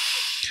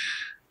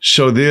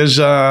 So there's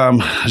a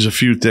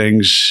few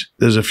things.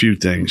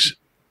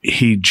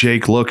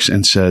 Jake looks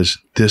and says,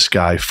 this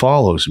guy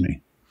follows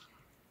me.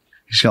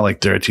 He's got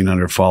like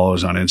 1,300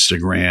 followers on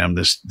Instagram.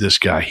 This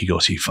guy, he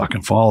goes, he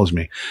fucking follows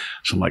me.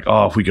 So I'm like,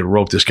 oh, if we could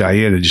rope this guy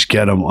in and just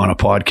get him on a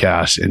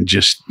podcast and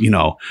just, you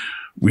know,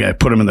 we had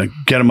put him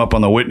get him up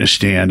on the witness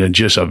stand and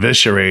just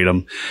eviscerate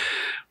him.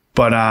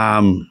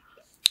 But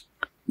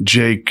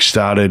Jake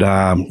started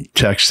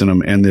texting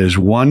him, and there's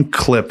one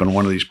clip in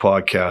one of these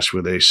podcasts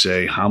where they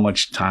say, how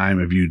much time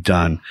have you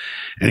done?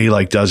 And he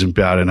like doesn't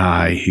bat an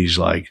eye. He's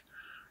like,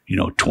 you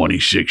know,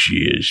 26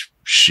 years,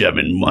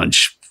 7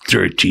 months,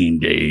 13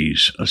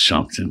 days or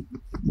something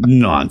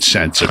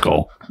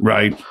nonsensical,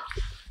 right?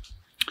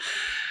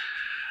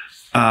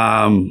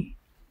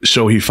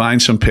 So he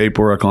finds some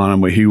paperwork on him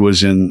where he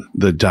was in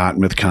the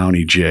Dartmouth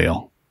County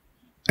Jail.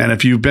 And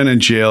if you've been in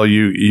jail,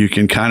 you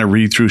can kind of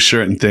read through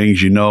certain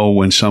things. You know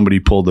when somebody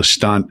pulled a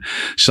stunt.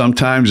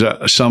 Sometimes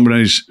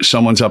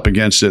someone's up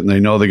against it and they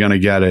know they're going to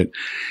get it,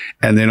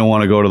 and they don't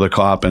want to go to the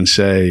cop and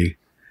say,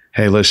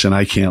 hey, listen,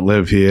 I can't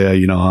live here.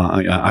 You know,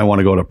 I want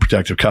to go to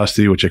protective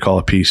custody, which I call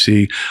a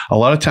PC. A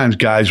lot of times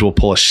guys will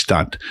pull a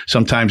stunt.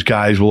 Sometimes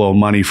guys will owe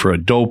money for a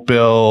dope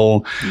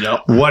bill,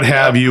 what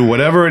have you,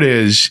 whatever it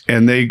is,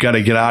 and they got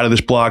to get out of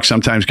this block.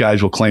 Sometimes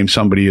guys will claim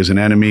somebody as an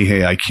enemy.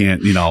 Hey, I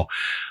can't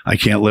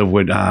live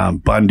with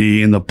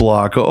Bundy in the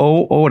block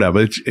or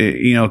whatever. It's,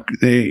 you know,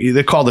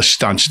 they're called a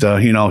stuntster,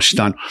 you know,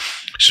 stunt.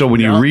 So when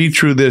you read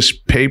through this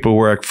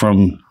paperwork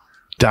from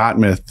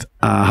Dartmouth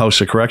House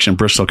of Correction,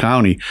 Bristol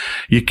County,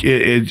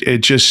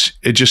 it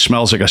just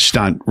smells like a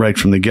stunt right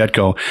from the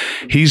get-go.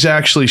 He's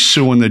actually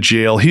suing the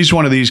jail. He's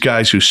one of these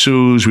guys who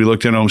sues. We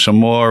looked into him some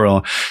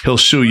more. He'll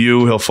sue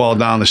you. He'll fall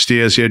down the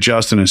stairs here,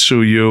 Justin, and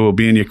sue you. He'll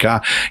be in your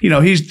car. You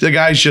know, the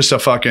guy's just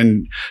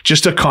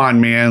a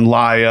con man,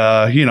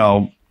 liar, you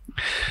know,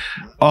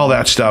 all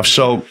that stuff.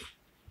 So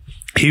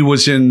he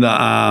was in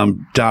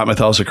the Dartmouth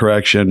House of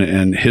Correction,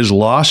 and his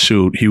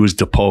lawsuit, he was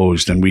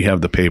deposed, and we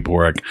have the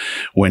paperwork.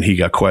 When he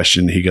got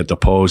questioned, he got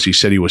deposed. He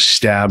said he was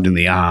stabbed in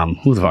the arm.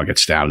 Who the fuck got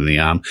stabbed in the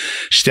arm?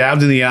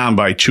 Stabbed in the arm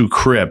by 2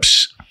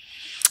 Crips.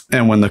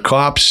 And when the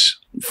cops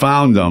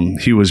found him,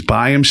 he was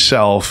by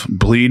himself,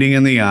 bleeding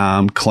in the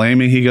arm,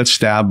 claiming he got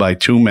stabbed by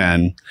 2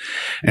 men,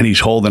 and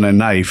he's holding a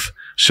knife.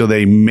 So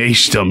they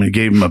maced him and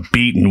gave him a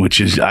beating,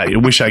 which is, I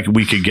wish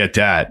we could get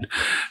that.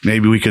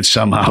 Maybe we could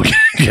somehow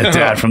get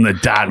that from the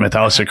Dartmouth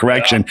House of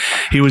Correction.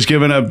 He was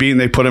given a beating.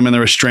 They put him in the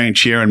restraint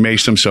chair and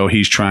maced him. So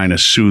he's trying to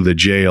sue the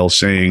jail,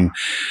 saying,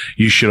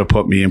 you should have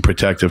put me in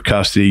protective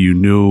custody. You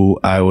knew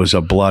I was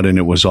a blood and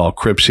it was all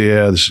Crips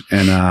here.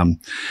 And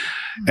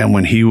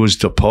when he was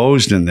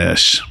deposed in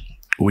this,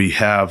 we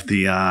have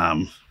the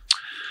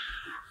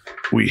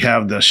we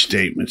have the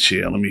statements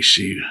here. Let me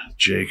see.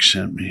 Jake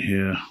sent me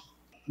here.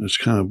 It's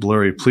kind of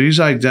blurry. Please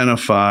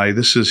identify,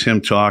 this is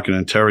him talking,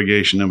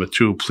 interrogation number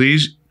 2.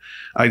 Please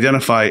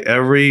identify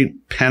every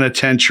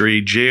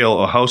penitentiary, jail,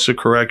 or house of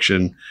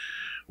correction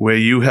where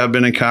you have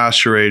been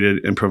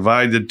incarcerated and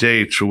provide the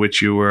dates for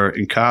which you were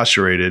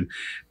incarcerated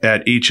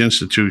at each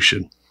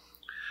institution.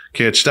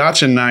 Okay, it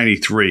starts in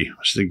 93.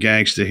 It's the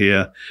gangster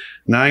here.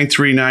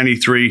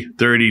 9/3/93,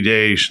 30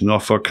 days,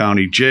 Norfolk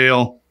County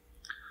Jail.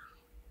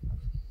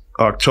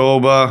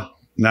 October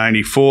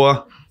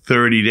 94,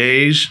 30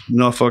 days,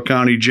 Norfolk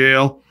County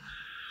Jail.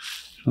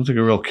 Sounds like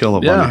a real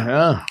killer bunny.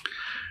 Yeah.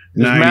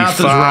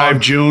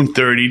 95, June,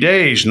 30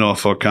 days,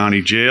 Norfolk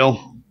County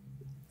Jail.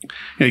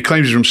 And he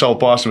claims he's from South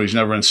Boston, but he's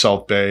never in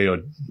South Bay or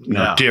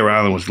Deer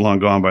Island was long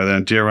gone by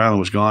then. Deer Island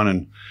was gone,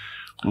 and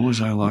when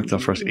was I locked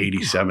up first?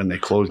 87. They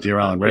closed Deer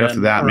Island. Right after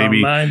that,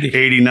 maybe 90.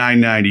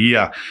 89, 90.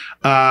 Yeah.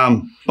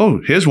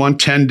 Here's one,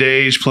 10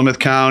 days, Plymouth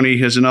County.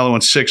 Here's another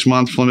one, 6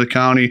 months, Plymouth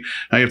County.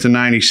 Now you have to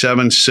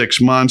 97, 6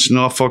 months,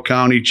 Norfolk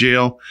County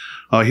Jail.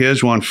 Oh,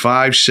 here's one,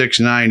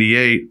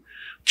 5/6/98,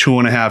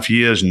 2.5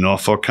 years,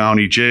 Norfolk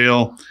County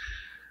Jail.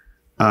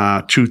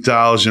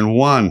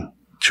 2001,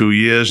 2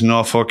 years,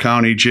 Norfolk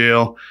County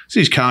Jail. It's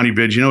these county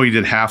bids. You know, he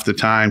did half the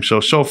time.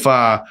 So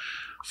far,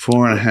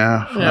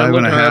 4.5,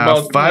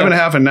 5.5,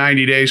 5.5 and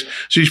 90 days.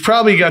 So he's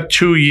probably got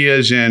 2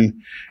 years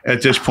in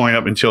at this point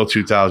up until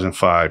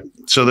 2005.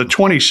 So the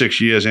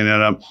 26 years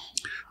ended up.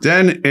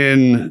 Then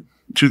in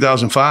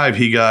 2005,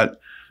 he got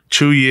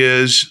 2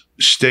 years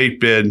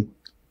state bid,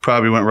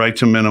 probably went right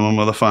to minimum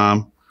of the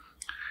farm.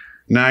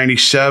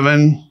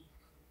 97,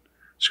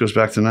 this goes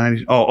back to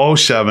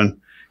 07.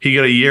 He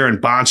got a year in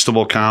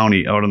Barnstable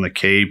County out on the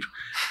Cape.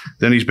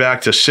 Then he's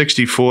back to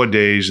 64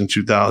 days in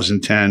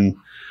 2010.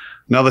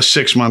 Another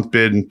 6-month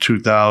bid in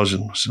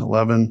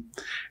 2011.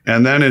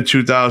 And then in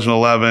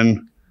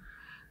 2011,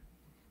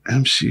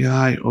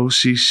 MCI,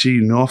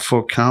 OCC,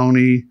 Norfolk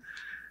County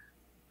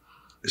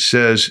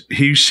says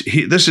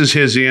this is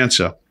his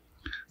answer.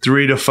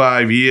 3 to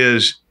 5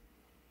 years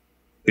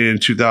in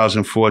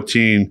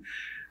 2014.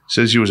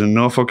 Says he was in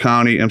Norfolk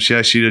County,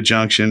 MCI Cedar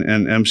Junction,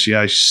 and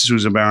MCI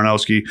Susan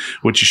Baranowski,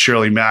 which is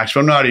Shirley Max. But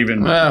I'm not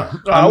even. I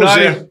was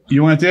there.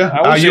 You went there?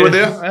 You were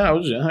there? Yeah, I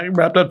was there. I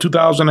wrapped up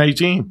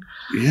 2018.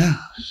 Yeah.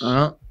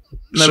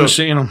 Never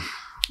seen him.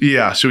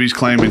 Yeah, so he's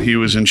claiming he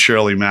was in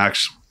Shirley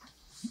Max.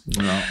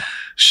 No.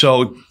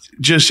 So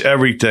just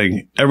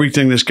everything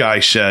this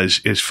guy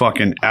says is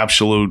fucking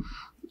absolute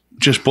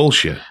just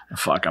bullshit.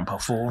 Fucking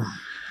perform.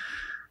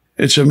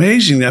 It's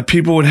amazing that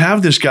people would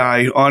have this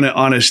guy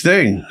on his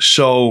thing.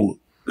 So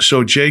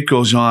Jake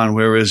goes on,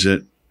 where is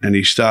it? And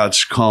he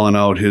starts calling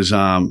out his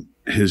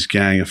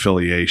gang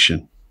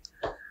affiliation.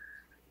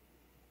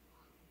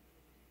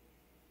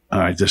 All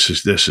right, this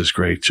is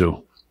great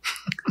too.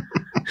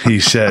 He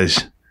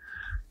says,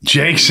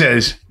 Jake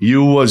says,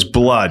 you was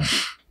blood.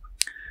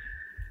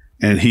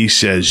 And he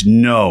says,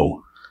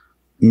 no,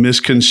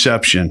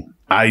 misconception.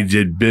 I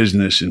did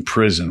business in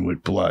prison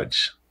with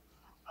Bloods.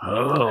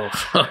 Oh.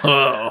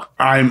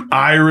 I'm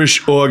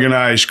Irish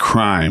organized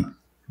crime,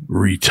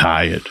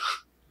 retired.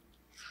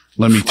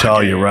 Let me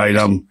tell you, right?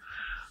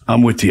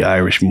 I'm with the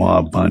Irish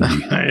mob, Bundy.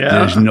 Yeah.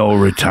 There's no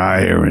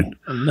retiring.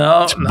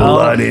 No, it's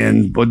blood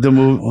in. What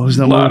was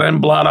the blood movie?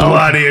 in, blood out.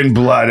 Blood in,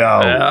 blood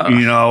out. Yeah.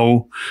 You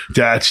know,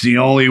 that's the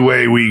only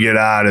way we get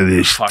out of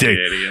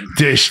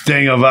this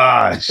thing of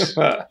ours,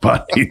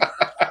 Bundy.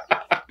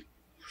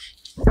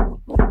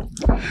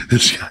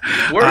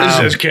 Where is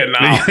this kid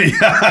now?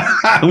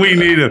 We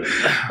need him.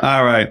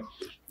 All right.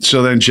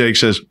 So then Jake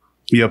says,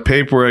 your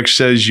paperwork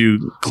says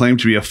you claim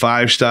to be a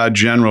 5-star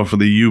general for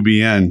the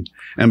UBN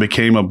and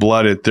became a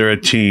blood at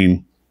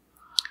 13.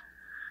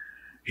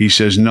 He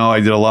says, no, I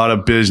did a lot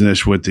of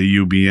business with the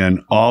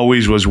UBN.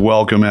 Always was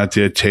welcome at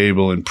their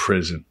table in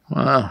prison.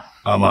 Wow.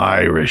 I'm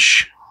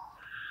Irish.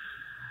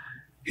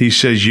 He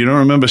says, you don't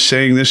remember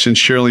saying this in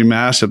Shirley,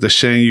 Mass. after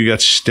saying you got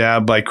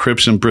stabbed by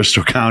Crips in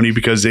Bristol County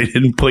because they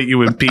didn't put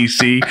you in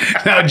PC?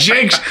 Now,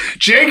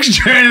 Jake's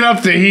turning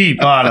up the heat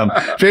on him,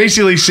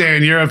 basically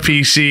saying you're a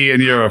PC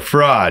and you're a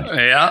fraud.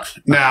 Yeah.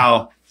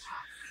 Now,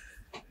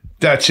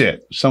 that's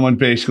it. Someone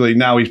basically,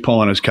 now he's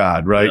pulling his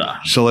card, right? Yeah.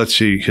 So let's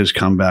see. His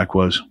comeback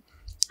was,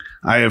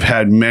 I have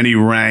had many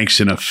ranks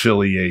and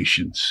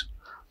affiliations.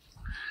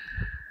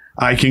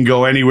 I can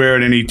go anywhere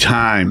at any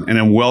time and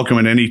am welcome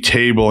at any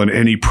table in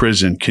any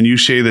prison. Can you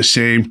say the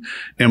same?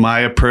 Am I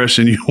a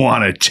person you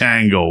want to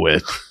tango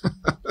with?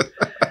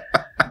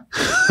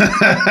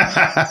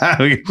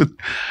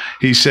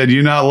 He said,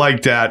 you're not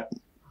like that.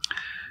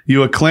 You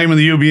were claiming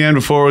the UBN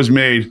before it was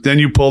made. Then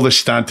you pulled a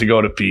stunt to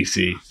go to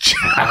PC.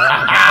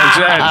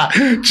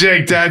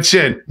 Jake, that's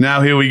it.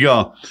 Now here we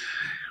go.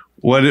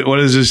 What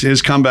is this?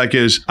 His comeback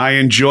is, I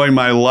enjoy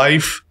my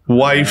life,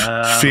 wife,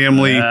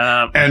 family,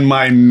 and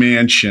my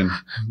mansion.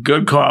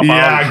 Good call.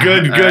 Yeah,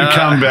 good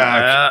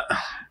comeback.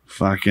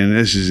 Fucking,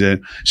 this is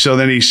it. So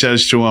then he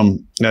says to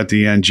him at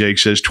the end, Jake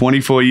says,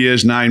 24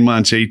 years, 9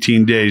 months,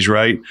 18 days,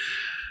 right?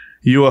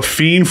 You a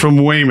fiend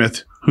from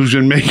Weymouth who's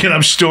been making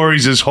up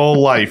stories his whole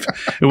life.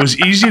 It was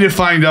easy to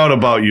find out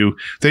about you.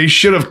 They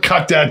should have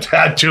cut that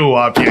tattoo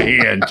off your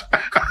hand.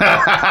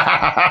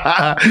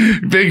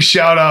 Big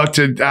shout out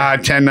to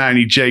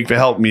 1090 Jake for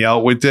helping me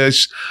out with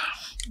this.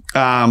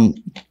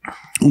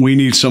 We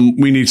need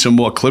some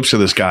more clips of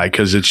this guy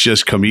because it's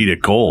just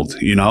comedic gold,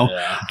 you know?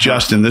 Yeah.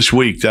 Justin, this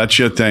week, that's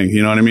your thing.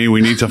 You know what I mean?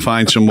 We need to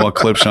find some more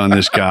clips on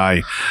this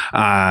guy.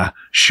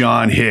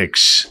 Sean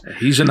Hicks.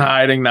 He's in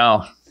hiding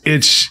now.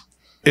 It's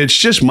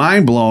just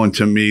mind-blowing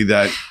to me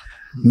that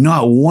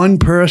not one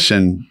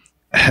person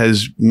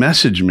has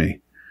messaged me.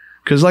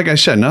 Because like I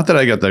said, not that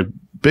I got the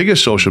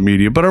biggest social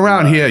media, but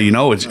around here, you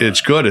know,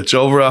 it's good. It's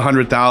over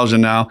 100,000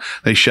 now.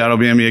 They shadow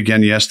banned me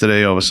again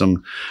yesterday over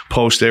some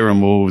post they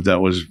removed that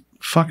was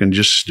fucking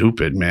just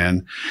stupid,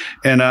 man.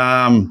 And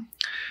I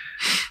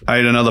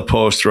had another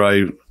post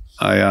where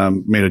I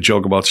made a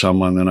joke about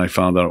someone, and I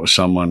found out it was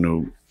someone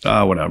who,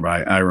 whatever,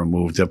 I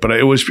removed it. But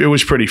it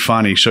was pretty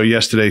funny. So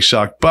yesterday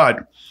sucked.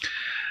 But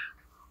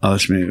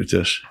let's meet with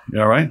this.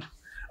 You all right?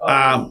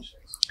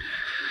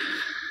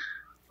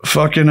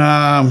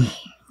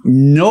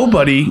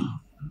 Nobody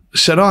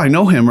said, "Oh, I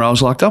know him," or "I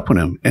was locked up with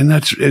him," and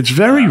it's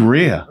very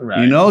rare.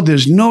 Right. You know,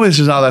 there's no this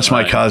is that's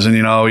my cousin.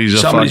 You know,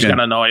 somebody's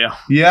gonna know you.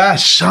 Yeah,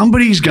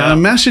 somebody's gonna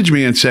message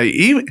me and say,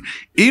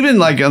 even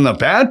like on the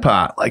bad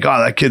part, like,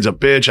 "Oh, that kid's a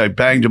bitch. I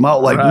banged him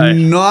out." Like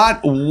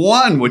not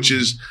one, which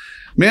is.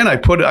 Man, I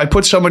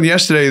put someone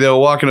yesterday. They were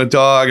walking a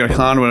dog in a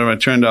condo, whatever.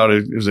 It turned out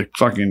it was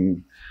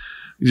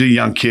he's a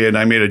young kid.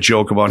 I made a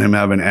joke about him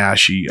having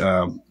ashy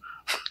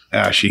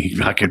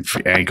fucking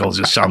ankles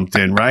or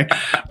something, right?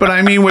 But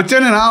I mean,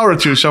 within an hour or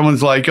two,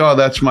 someone's like, "Oh,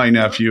 that's my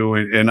nephew,"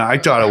 and I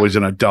thought it was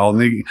an adult.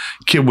 And the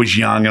kid was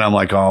young, and I'm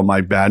like, "Oh,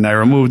 my bad," and I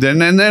removed it.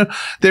 And then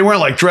they weren't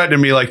like threatening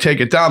me, like take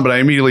it down, but I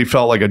immediately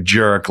felt like a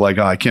jerk, like,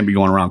 "Oh, I can't be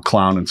going around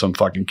clowning some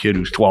fucking kid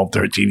who's 12,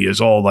 13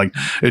 years old. Like,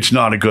 it's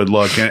not a good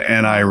look,"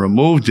 and I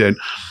removed it.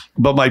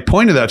 But my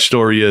point of that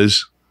story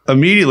is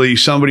immediately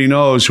somebody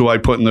knows who I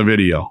put in the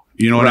video.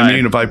 You know what I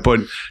mean? If I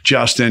put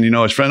Justin, you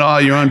know, his friend, "Oh,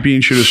 you're on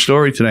Beanshooter's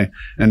story today,"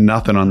 and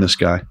nothing on this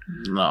guy.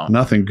 No.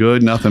 Nothing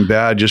good, nothing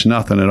bad, just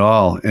nothing at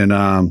all. And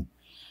I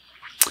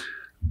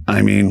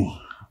mean,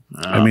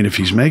 if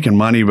he's making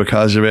money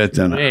because of it,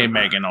 then he ain't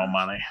making no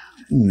money.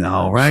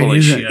 No, right?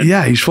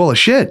 He's full of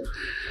shit.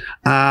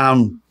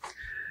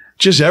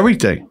 Just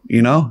everything,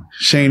 you know,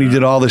 saying he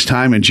did all this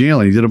time in jail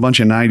and he did a bunch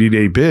of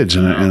 90-day bids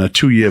and a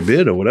 2-year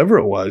bid or whatever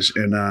it was.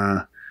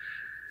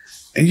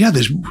 And yeah,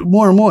 there's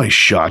more and more. He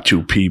shot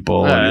 2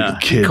 people. And the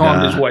kid, he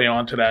calmed his way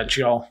onto that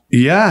show.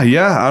 Yeah.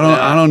 I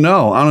don't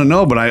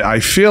know. But I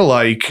feel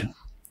like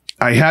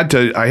I had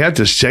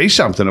to say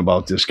something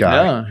about this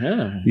guy.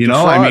 Yeah. You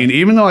know, I mean,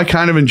 even though I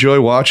kind of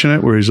enjoy watching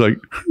it, where he's like,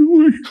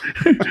 really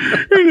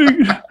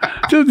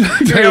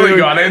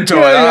got into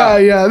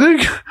it. Yeah.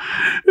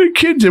 The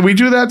kid, did we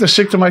do that? The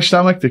sick to my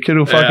stomach. The kid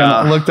who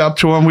fucking looked up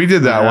to him. We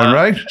did that one,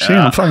 right? See,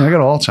 I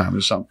got Alzheimer's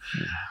or something.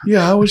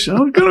 Yeah, I was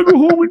gonna go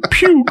home and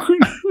puke.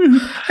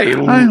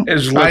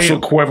 His lips were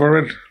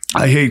quivering.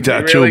 I hate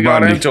that too. Really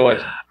got into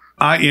it.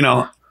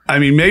 I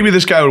mean, maybe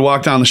this guy would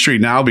walk down the street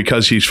now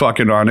because he's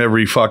fucking on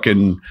every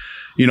fucking,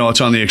 you know,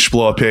 it's on the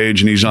Explore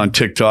page and he's on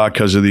TikTok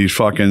because of these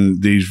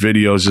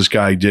videos this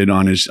guy did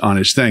on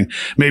his thing.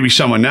 Maybe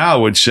someone now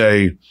would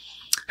say,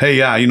 "Hey,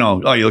 yeah, you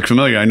know, oh, you look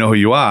familiar. I know who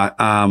you are."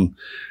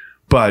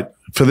 But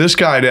for this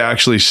guy to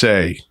actually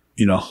say,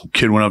 you know,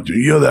 kid went up to,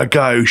 "You're that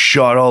guy who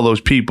shot all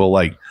those people,"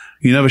 like.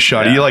 You never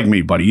shot. You're like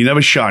me, buddy. You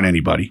never shot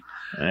anybody.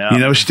 Yeah. You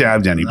never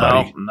stabbed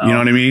anybody. No. You know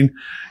what I mean?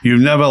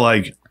 You've never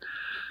I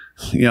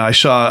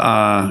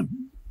saw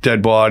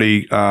dead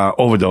body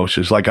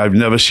overdoses. Like I've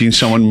never seen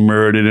someone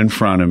murdered in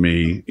front of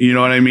me. You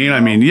know what I mean? No. I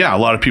mean, yeah, a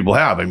lot of people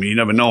have. I mean, you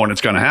never know when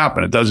it's going to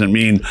happen. It doesn't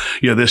mean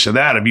you're this or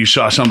that. If you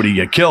saw somebody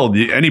get killed,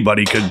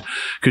 anybody could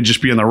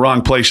just be in the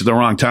wrong place at the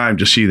wrong time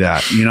to see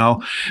that. You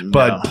know,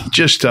 but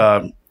just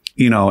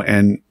you know,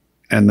 and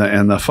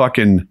the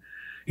fucking.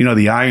 You know,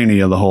 the irony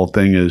of the whole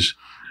thing is,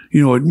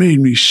 you know, it made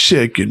me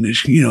sick. And,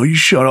 you know, you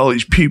shot all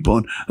these people.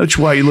 And that's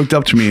why he looked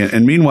up to me.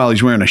 And meanwhile,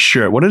 he's wearing a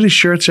shirt. What did his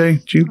shirt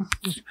say?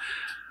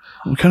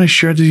 What kind of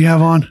shirt did he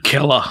have on?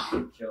 Killer.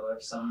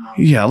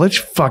 Yeah, let's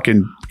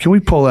fucking, can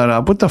we pull that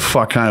up? What the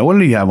fuck what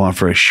did he have on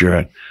for a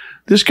shirt?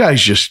 This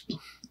guy's just,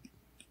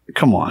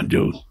 come on,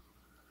 dude.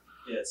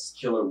 Yeah, it's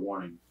killer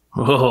warning.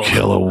 Oh.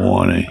 Killer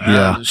warning.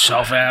 Yeah.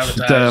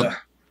 Self-advertising.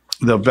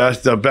 The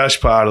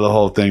best part of the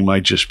whole thing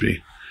might just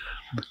be,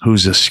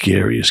 who's the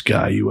scariest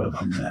guy you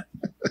ever met?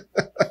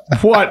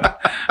 What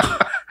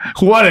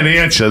an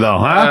answer, though,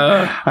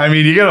 huh? I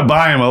mean, you got to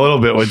buy him a little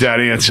bit with that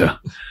answer.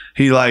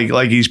 He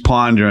like he's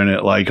pondering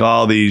it, like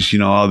all these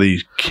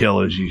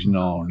killers he's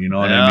known. You know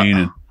what I mean?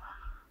 And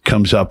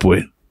comes up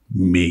with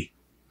me.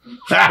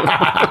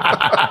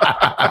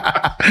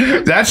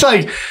 That's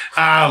like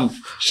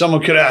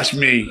someone could ask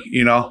me,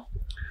 you know,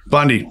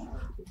 Bundy.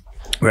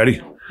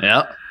 Ready?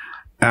 Yeah.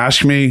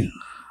 Ask me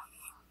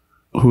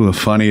who the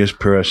funniest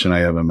person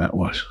I ever met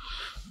was.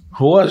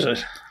 Who was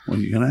it? What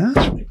are you going to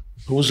ask me?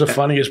 Who was the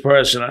funniest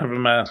person I ever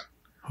met?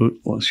 Who?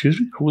 Well, excuse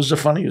me. Who was the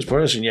funniest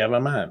person you ever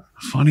met?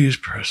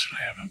 Funniest person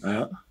I ever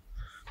met.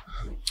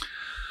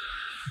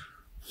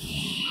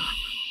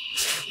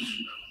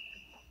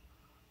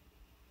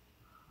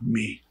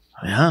 Me.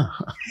 Yeah.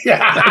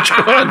 Yeah, that's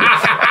good.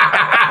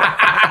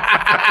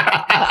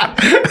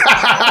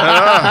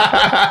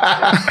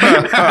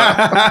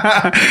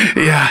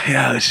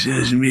 yeah, this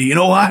is me. You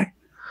know why?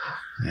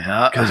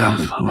 Yeah. Because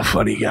I'm a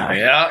funny guy.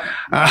 Yeah.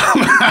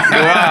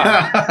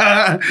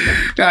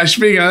 Now,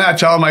 speaking of that,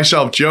 telling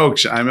myself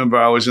jokes. I remember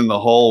I was in the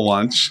hole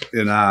once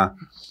in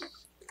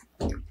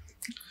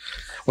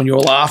when you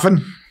were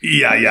laughing?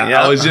 Yeah.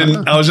 I was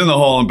in the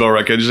hole in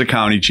Billerica, just a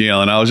county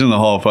jail, and I was in the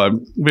hole for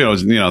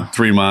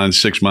 3 months,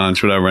 6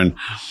 months, whatever. And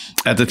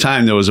at the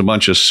time, there was a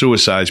bunch of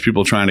suicides,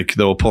 people they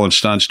were pulling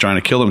stunts, trying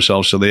to kill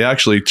themselves. So they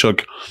actually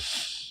took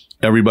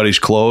everybody's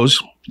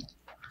clothes.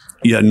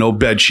 You had no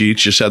bed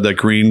sheets, just had that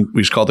green,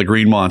 we just call it the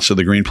green monster,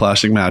 the green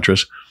plastic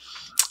mattress.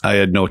 I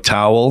had no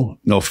towel,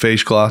 no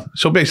face cloth.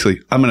 So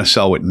basically, I'm in a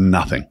cell with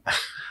nothing.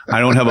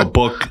 I don't have a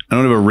book. I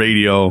don't have a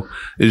radio.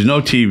 There's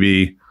no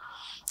TV.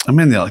 I'm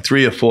in there like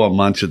 3 or 4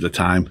 months at the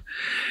time.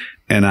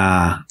 And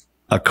a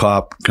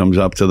cop comes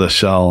up to the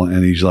cell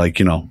and he's like,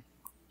 dude,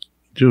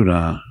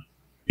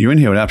 you're in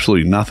here with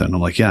absolutely nothing. I'm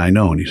like, yeah, I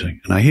know. And he's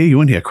like, and I hear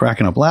you in here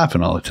cracking up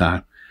laughing all the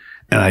time.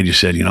 And I just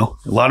said, a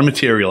lot of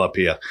material up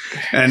here.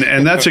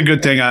 And that's a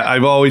good thing.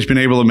 I've always been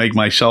able to make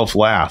myself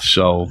laugh.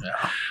 So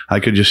I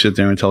could just sit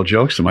there and tell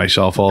jokes to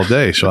myself all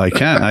day. So I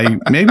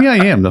can. Maybe I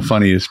am the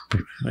funniest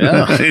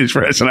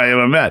person I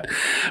ever met.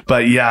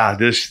 But yeah,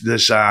 this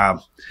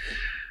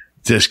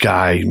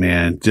guy,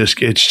 man,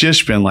 it's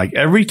just been like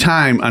every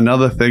time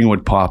another thing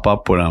would pop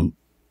up with him,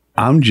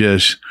 I'm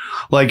just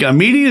like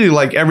immediately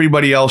like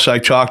everybody else I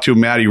talked to,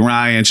 Matty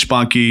Ryan,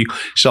 Spunky,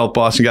 South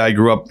Boston guy,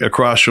 grew up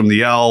across from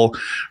the L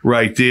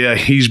right there.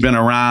 He's been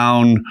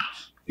around,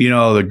 the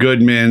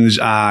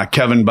Goodmans,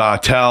 Kevin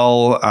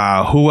Bartell.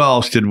 Who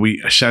else did we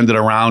send it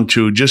around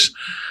to? Just,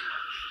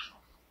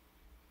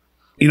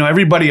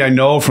 everybody I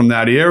know from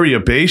that area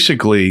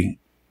basically.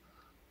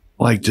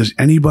 Like, does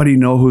anybody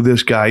know who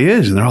this guy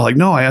is? And they're all like,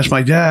 no, I asked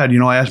my dad,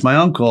 I asked my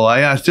uncle, I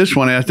asked this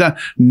one, I asked that.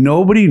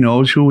 Nobody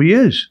knows who he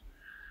is.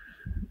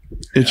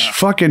 It's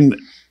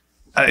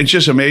it's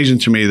just amazing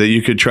to me that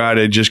you could try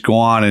to just go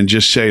on and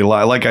just say,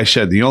 like I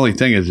said, the only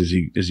thing is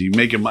he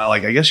making I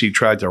guess he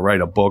tried to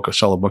write a book or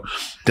sell a book.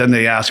 Then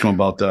they ask him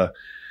about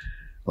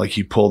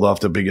he pulled off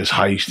the biggest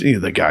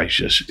heist. The guy's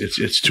just,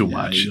 it's too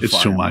much.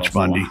 It's too much,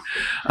 Bundy.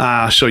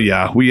 So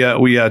yeah, we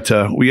had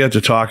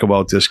to talk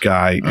about this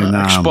guy and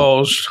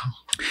exposed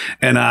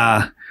and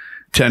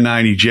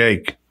 1090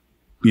 Jake,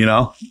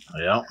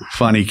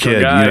 funny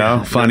kid,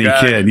 funny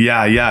kid.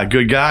 Yeah.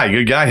 Good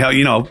guy. How,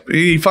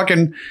 he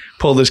fucking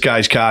pulled this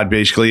guy's card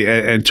basically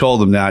and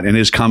told him that. And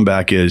his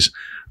comeback is,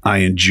 I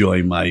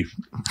enjoy my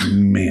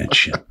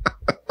mansion.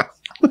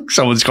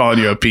 Someone's calling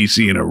you a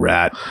PC and a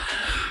rat.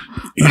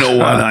 You know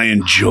what? I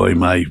enjoy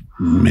my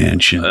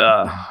mansion.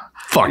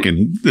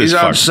 He's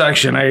on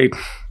Section 8.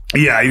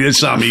 Yeah, he did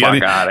something. He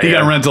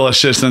got rental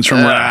assistance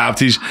from Raft.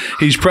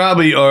 He's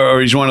probably, or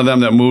he's one of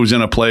them that moves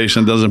in a place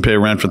and doesn't pay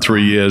rent for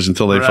 3 years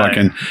until they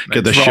fucking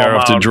get the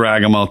sheriff to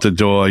drag him out the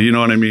door. You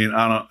know what I mean?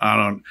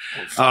 I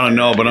don't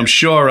know, but I'm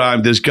sure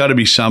there's got to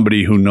be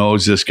somebody who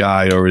knows this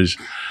guy or his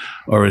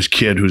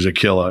kid who's a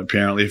killer.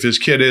 Apparently, if his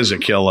kid is a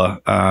killer,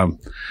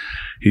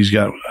 he's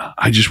got,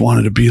 I just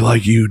wanted to be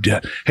like you,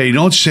 Dad. Hey,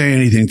 don't say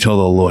anything till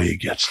the lawyer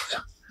gets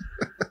there.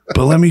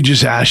 But let me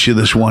just ask you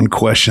this one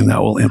question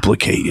that will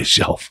implicate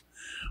yourself.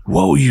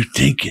 What were you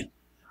thinking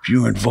if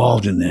you were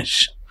involved in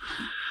this?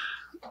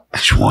 I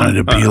just wanted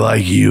to be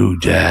like you,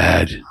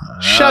 Dad.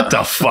 Shut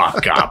the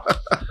fuck up.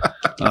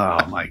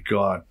 Oh, my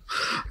God.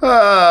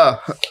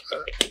 All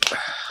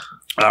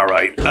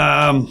right.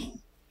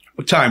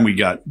 What time we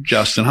got,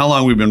 Justin? How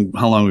long we been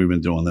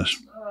doing this?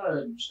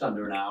 Just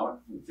under an hour.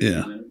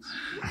 Yeah.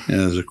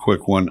 There's a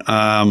quick one.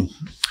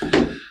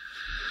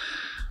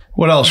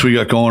 What else we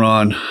got going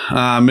on?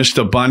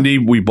 Mr. Bundy,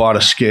 we bought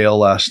a scale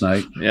last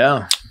night.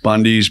 Yeah.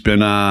 Bundy's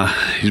been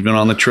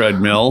on the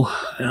treadmill.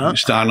 Yeah. He's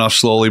starting off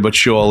slowly but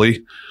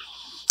surely.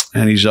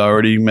 And he's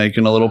already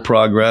making a little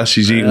progress.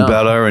 He's eating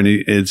better, and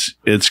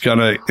it's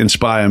gonna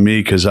inspire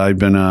me because I've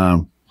been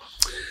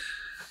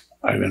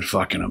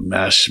fucking a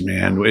mess,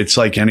 man. It's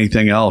like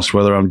anything else,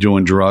 whether I'm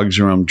doing drugs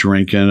or I'm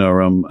drinking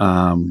or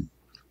I'm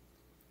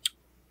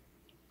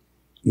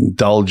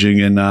indulging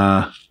in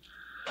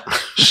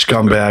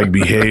scumbag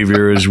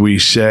behavior, as we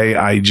say.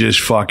 I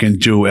just fucking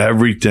do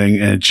everything,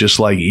 and it's just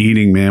like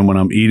eating, man. When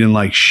I'm eating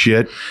like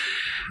shit,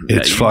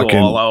 it's fucking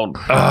all out.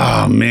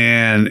 Oh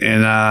man,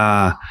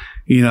 and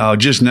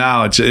just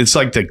now it's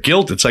like the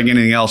guilt. It's like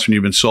anything else when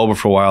you've been sober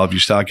for a while. If you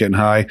start getting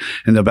high,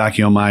 in the back of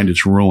your mind,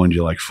 it's ruined.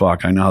 You're like,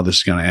 fuck, I know how this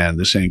is gonna end.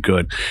 This ain't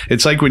good.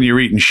 It's like when you're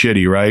eating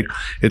shitty, right?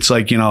 It's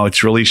like,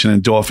 it's releasing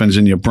endorphins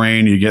in your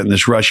brain. You're getting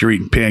this rush. You're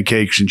eating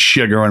pancakes and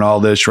sugar and all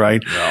this,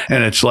 right? Yeah.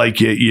 And it's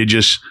like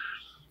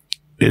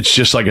it's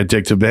just like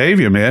addictive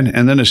behavior, man.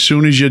 And then as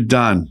soon as you're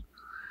done,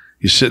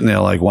 you're sitting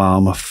there like, wow,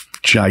 I'm a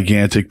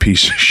gigantic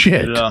piece of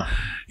shit. Yeah.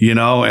 You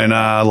know, and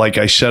like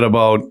I said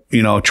about,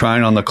 you know,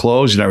 trying on the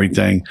clothes and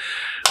everything,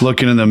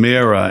 looking in the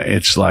mirror,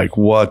 it's like,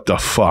 what the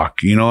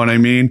fuck? You know what I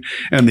mean?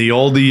 And the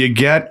older you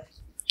get,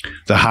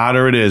 the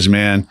harder it is,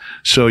 man.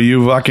 So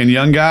you fucking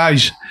young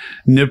guys,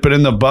 nip it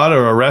in the bud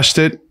or arrest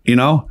it, you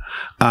know?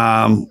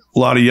 A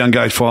lot of young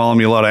guys follow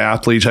me, a lot of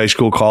athletes, high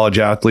school, college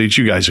athletes.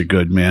 You guys are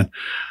good, man.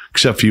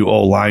 Except for you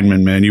old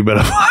linemen, man. You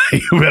better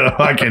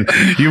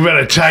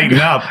tighten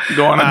up.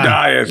 Go on a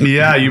diet.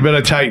 Yeah, you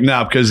better tighten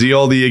up because the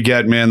older you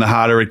get, man, the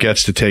harder it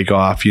gets to take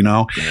off, you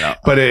know? Yeah.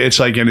 But it's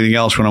like anything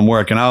else when I'm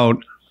working out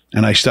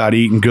and I start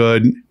eating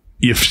good,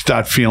 you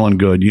start feeling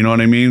good. You know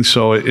what I mean?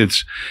 So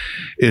it's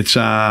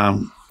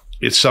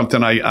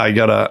something I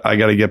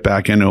gotta get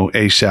back into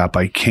ASAP.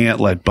 I can't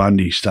let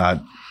Bundy start.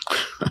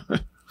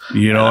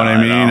 You know what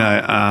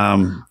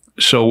I mean?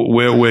 So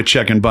we're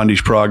checking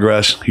Bundy's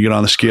progress. He got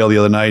on the scale the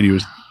other night. He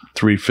was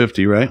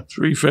 350, right?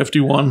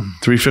 351.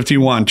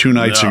 351 2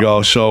 nights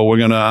ago. So we're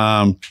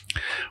gonna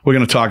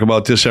talk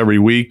about this every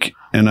week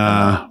and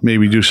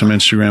maybe do some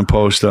Instagram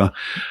posts.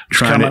 It's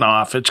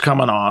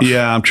coming off.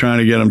 Yeah, I'm trying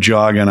to get him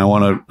jogging. I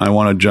want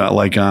to jog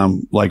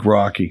like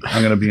Rocky.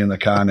 I'm gonna be in the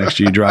car next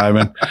to you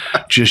driving,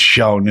 just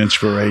shouting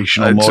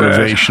inspirational,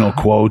 motivational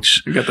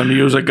quotes. You got the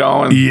music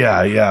going.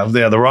 Yeah,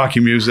 the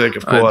Rocky music,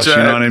 of course. You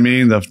know what I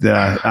mean?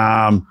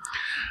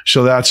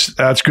 So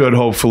that's good.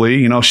 Hopefully,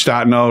 you know,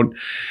 starting out.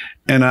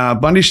 And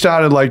Bundy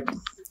started like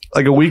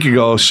a week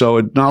ago, so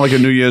it's not like a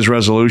New Year's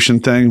resolution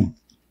thing.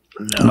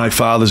 No. My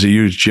father's a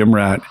huge gym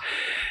rat,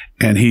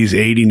 and he's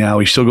 80 now.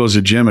 He still goes to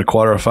the gym at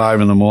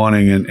 4:45 in the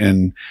morning,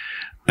 and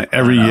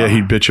every year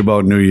he'd bitch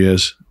about New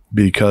Year's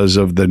because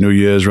of the New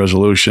Year's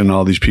resolution.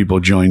 All these people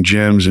join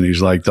gyms, and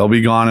he's like, they'll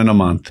be gone in a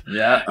month.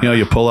 Yeah, you know,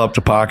 you pull up,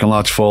 the parking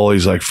lot's full.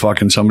 He's like,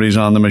 fucking somebody's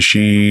on the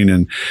machine,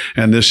 and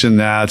this and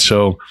that.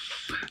 So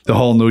the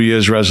whole New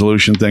Year's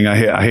resolution thing,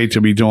 I hate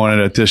to be doing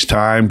it at this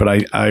time, but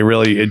I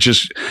really, it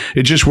just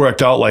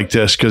worked out like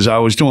this because I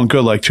was doing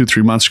good like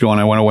 2-3 months ago,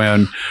 and I went away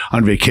on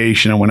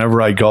vacation, and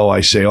whenever I go, I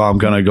say, oh, I'm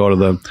going to go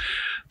to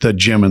the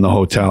gym in the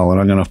hotel,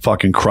 and I'm going to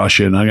fucking crush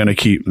it, and I'm going to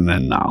keep, and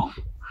then no.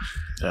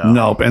 Yeah.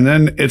 Nope. And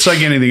then it's like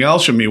anything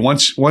else with me.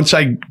 Once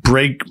I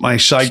break my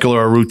cycle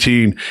or a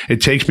routine,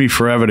 it takes me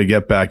forever to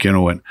get back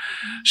into it.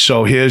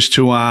 So here's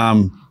to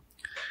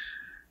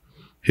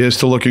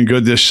looking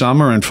good this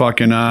summer and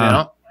fucking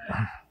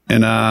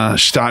and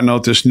starting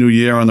out this new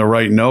year on the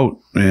right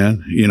note,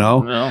 man. You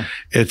know,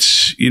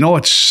 it's, you know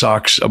what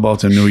sucks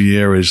about the new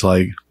year is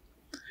like,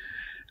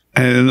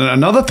 and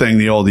another thing,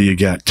 the older you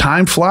get,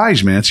 time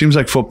flies, man. It seems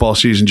like football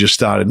season just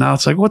started. Now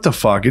it's like, what the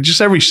fuck? It's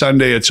just every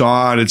Sunday it's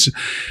on. It's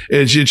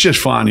just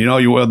fun. You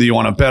know, whether you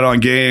want to bet on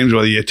games,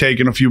 whether you're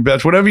taking a few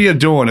bets, whatever you're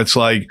doing, it's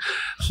like,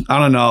 I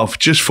don't know,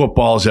 just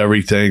football's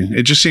everything.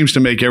 It just seems to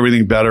make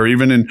everything better.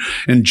 Even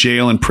in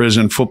jail and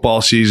prison,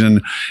 football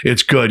season,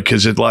 it's good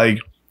because it like,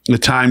 the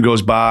time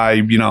goes by,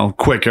 you know,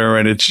 quicker,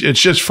 and it's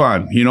just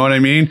fun. You know what I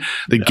mean?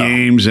 The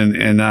games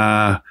and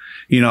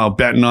you know,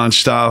 betting on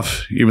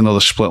stuff, even though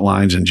the split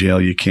lines in jail,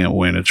 you can't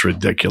win. It's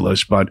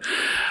ridiculous. But,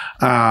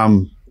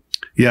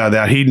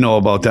 that he'd know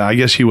about that. I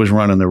guess he was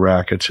running the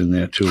rackets in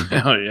there too.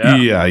 Oh,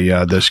 yeah.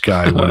 Yeah. This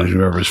guy,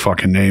 whatever his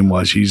fucking name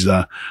was, he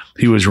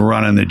was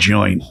running the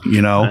joint,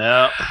 you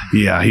know?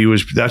 Yeah,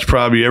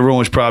 everyone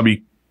was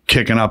probably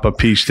kicking up a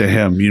piece to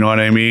him. You know what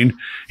I mean?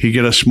 He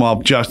get a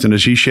small, Justin,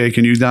 is he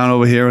shaking you down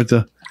over here at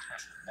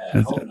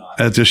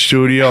the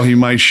studio? He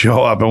might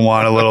show up and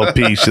want a little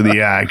piece of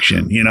the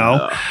action, you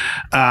know?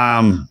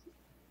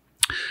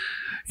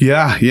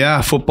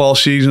 Football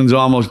season's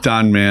almost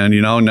done, man. You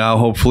know, now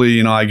hopefully,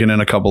 you know, I get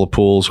in a couple of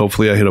pools.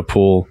 Hopefully I hit a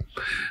pool,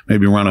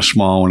 maybe run a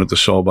small one at the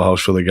sober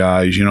house for the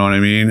guys. You know what I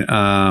mean?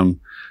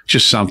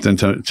 Just something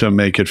to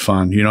make it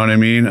fun. You know what I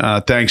mean?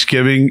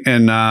 Thanksgiving,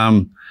 and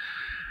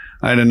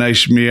I had a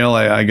nice meal.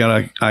 I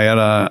had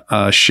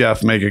a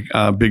chef make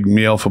a big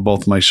meal for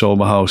both my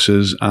sober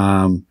houses.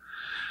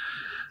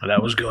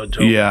 That was good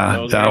too.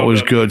 Yeah, that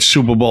was good.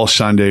 Super Bowl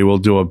Sunday, we'll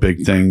do a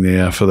big thing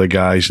there for the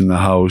guys in the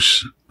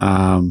house.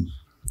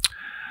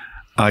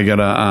 I got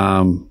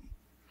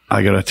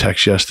a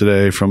text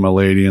yesterday from a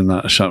lady a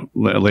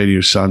lady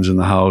whose son's in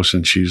the house,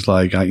 and she's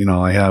like, I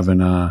haven't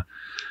had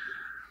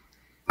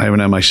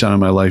my son in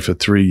my life for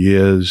 3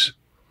 years.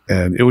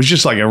 And it was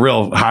just like a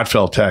real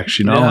heartfelt text,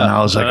 you know? And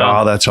I was like,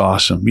 oh, that's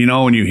awesome. You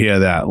know, when you hear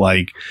that,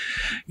 like,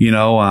 you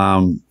know,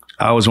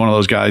 I was one of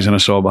those guys in a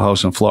sober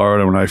house in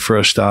Florida when I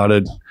first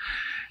started.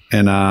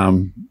 And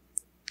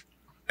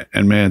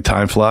man,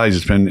 time flies.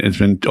 It's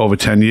been over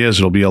 10 years.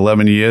 It'll be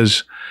 11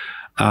 years.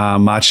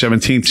 March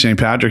 17th, St.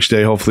 Patrick's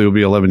Day, hopefully it'll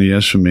be 11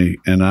 years for me.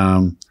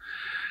 And,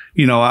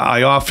 you know,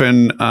 I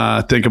often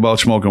think about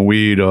smoking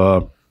weed,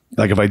 or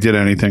like if I did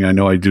anything, I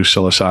know I do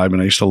psilocybin.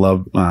 I used to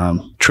love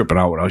tripping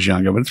out when I was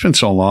younger, but it's been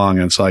so long.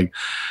 And it's like,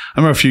 I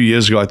remember a few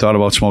years ago, I thought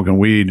about smoking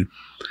weed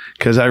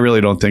because I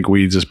really don't think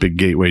weed's this big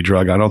gateway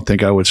drug. I don't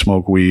think I would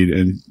smoke weed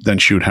and then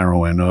shoot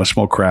heroin or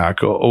smoke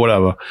crack or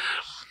whatever.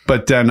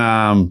 But then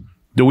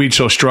the weed's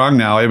so strong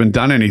now, I haven't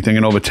done anything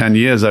in over 10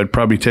 years. I'd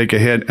probably take a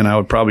hit and I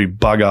would probably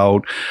bug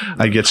out.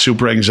 I'd get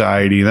super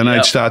anxiety. Then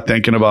I'd start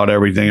tking about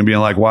everything and being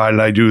like, why did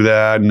I do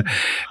that?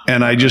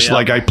 And I just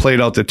like, I played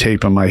out the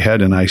tape in my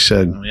head and I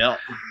said,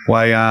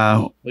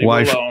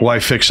 why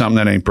fix something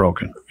that ain't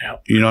broken?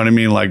 You know what I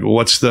mean? Like,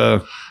 what's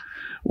the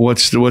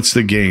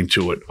gain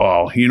to it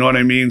all? You know what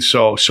I mean?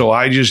 So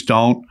I just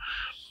don't.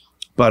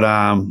 But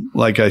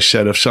like I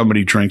said, if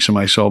somebody drinks in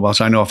my sober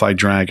house, I know if I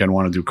drank, I'd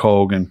want to do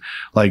coke and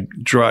like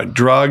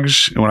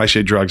drugs. And when I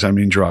say drugs, I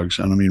mean drugs.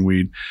 I don't mean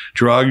weed.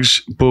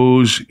 Drugs,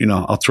 booze, you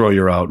know, I'll throw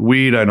you out.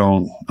 Weed, I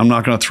don't. I'm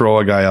not going to throw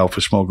a guy out for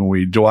smoking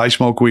weed. Do I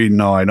smoke weed?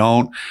 No, I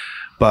don't.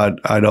 But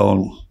I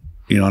don't.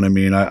 You know what I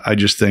mean? I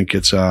just think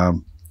it's I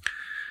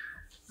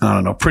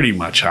don't know, pretty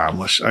much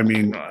harmless. I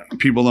mean,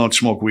 people don't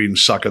smoke weed and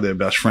sucker their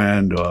best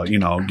friend, or you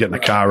know, get in a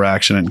car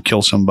accident and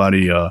kill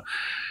somebody.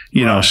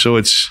 You know, so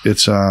it's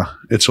a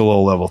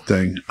low level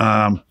thing.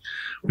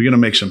 We're gonna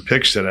make some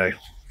picks today.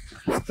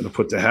 Gonna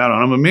put the hat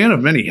on. I'm a man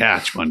of many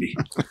hats, Bundy.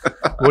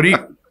 Bundy,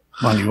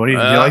 you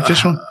like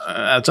this one?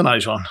 That's a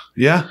nice one.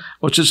 Yeah.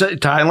 What's it say?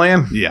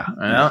 Thailand?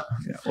 Yeah.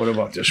 What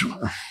about this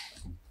one?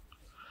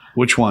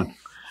 Which one?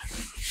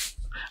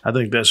 I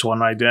think this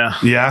one right there.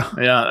 Yeah?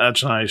 Yeah,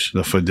 that's nice.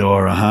 The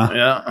fedora, huh?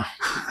 Yeah.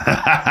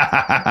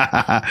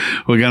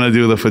 We're going to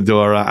do the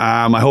fedora.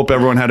 I hope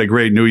everyone had a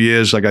great New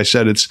Year's. Like I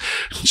said, it's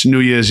New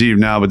Year's Eve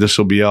now, but this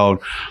will be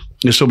out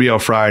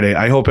Friday.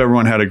 I hope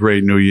everyone had a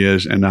great New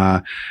Year's and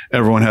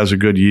everyone has a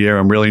good year.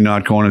 I'm really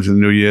not going into the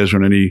New Year's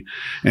with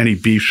any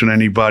beefs with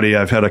anybody.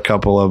 I've had a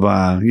couple of,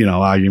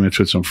 arguments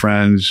with some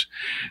friends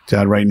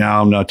that right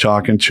now I'm not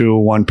talking to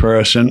one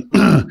person.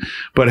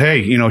 But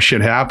hey, you know,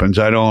 shit happens.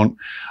 I don't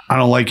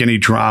like any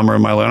drama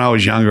in my life. When I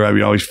was younger, I'd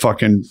be always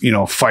fucking, you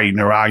know, fighting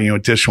or arguing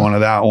with this one or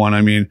that one.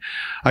 I mean,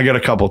 I got a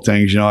couple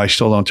things, you know, I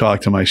still don't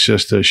talk to my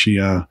sister. She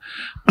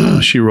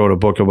wrote a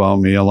book about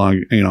me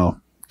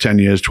 10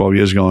 years, 12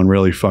 years ago and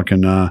really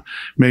fucking,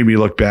 made me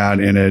look bad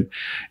in it.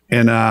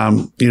 And, I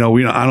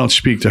don't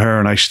speak to her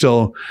and I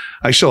still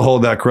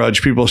hold that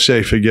grudge. People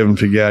say forgive and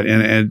forget.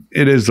 And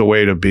it is the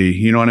way to be.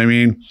 You know what I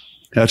mean?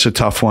 That's a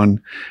tough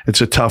one.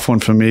 It's a tough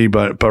one for me,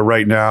 but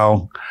right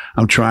now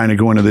I'm trying to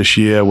go into this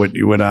year with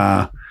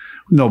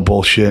no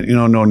bullshit, you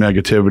know, no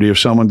negativity. If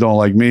someone don't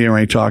like me or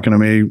ain't talking to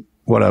me,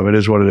 whatever, it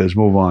is what it is.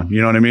 Move on.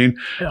 You know what I mean?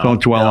 Yeah,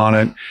 don't dwell on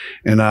it.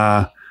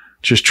 And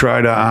just try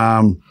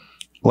to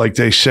like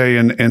they say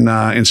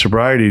in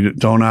sobriety,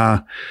 don't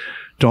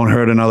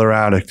hurt another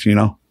addict, you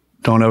know.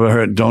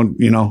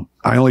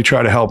 I only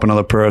try to help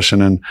another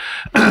person, and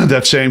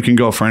that same can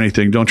go for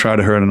anything. Don't try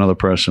to hurt another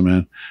person,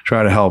 man.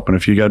 Try to help. And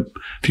if you got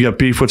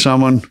beef with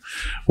someone,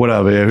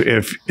 whatever.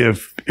 If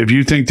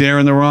you think they're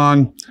in the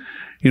wrong,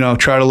 you know,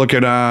 try to look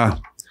at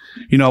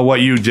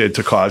what you did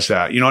to cause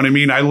that. You know what I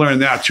mean? I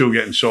learned that too,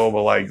 getting sober.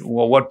 Like,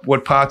 well,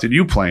 what part did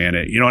you play in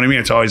it? You know what I mean?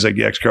 It's always like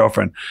the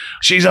ex-girlfriend.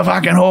 She's a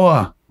fucking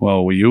whore.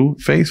 Well, were you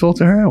faithful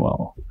to her?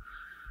 Well,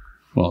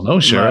 no,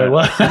 sir.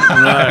 Right.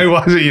 I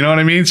wasn't. You know what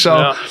I mean?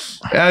 So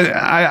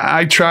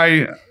I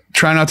try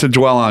not to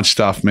dwell on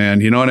stuff, man.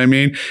 You know what I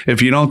mean?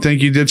 If you don't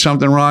think you did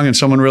something wrong and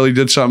someone really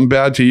did something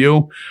bad to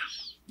you,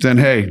 then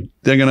hey,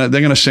 they're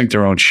gonna sink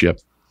their own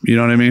ship. You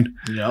know what I mean?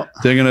 Yeah.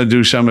 They're gonna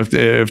do something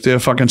if they're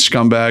fucking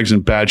scumbags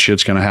and bad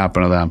shit's gonna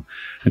happen to them.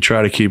 And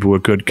try to keep it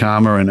with good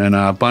karma.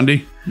 And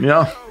Bundy.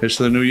 Yeah. It's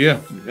the new year.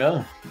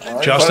 Yeah.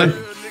 Right, Justin.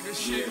 Buddy.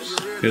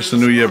 It's the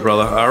new year,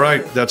 brother. All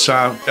right. That's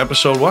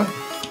episode what?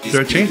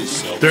 13?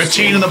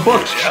 13 in the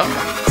books. Yeah.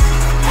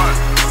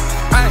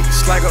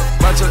 Ice like a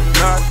bunch of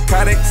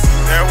narcotics.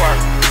 There work.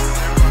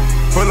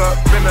 Pull up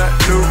in a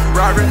new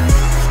Robin.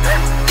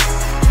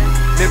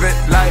 Living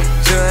like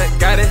John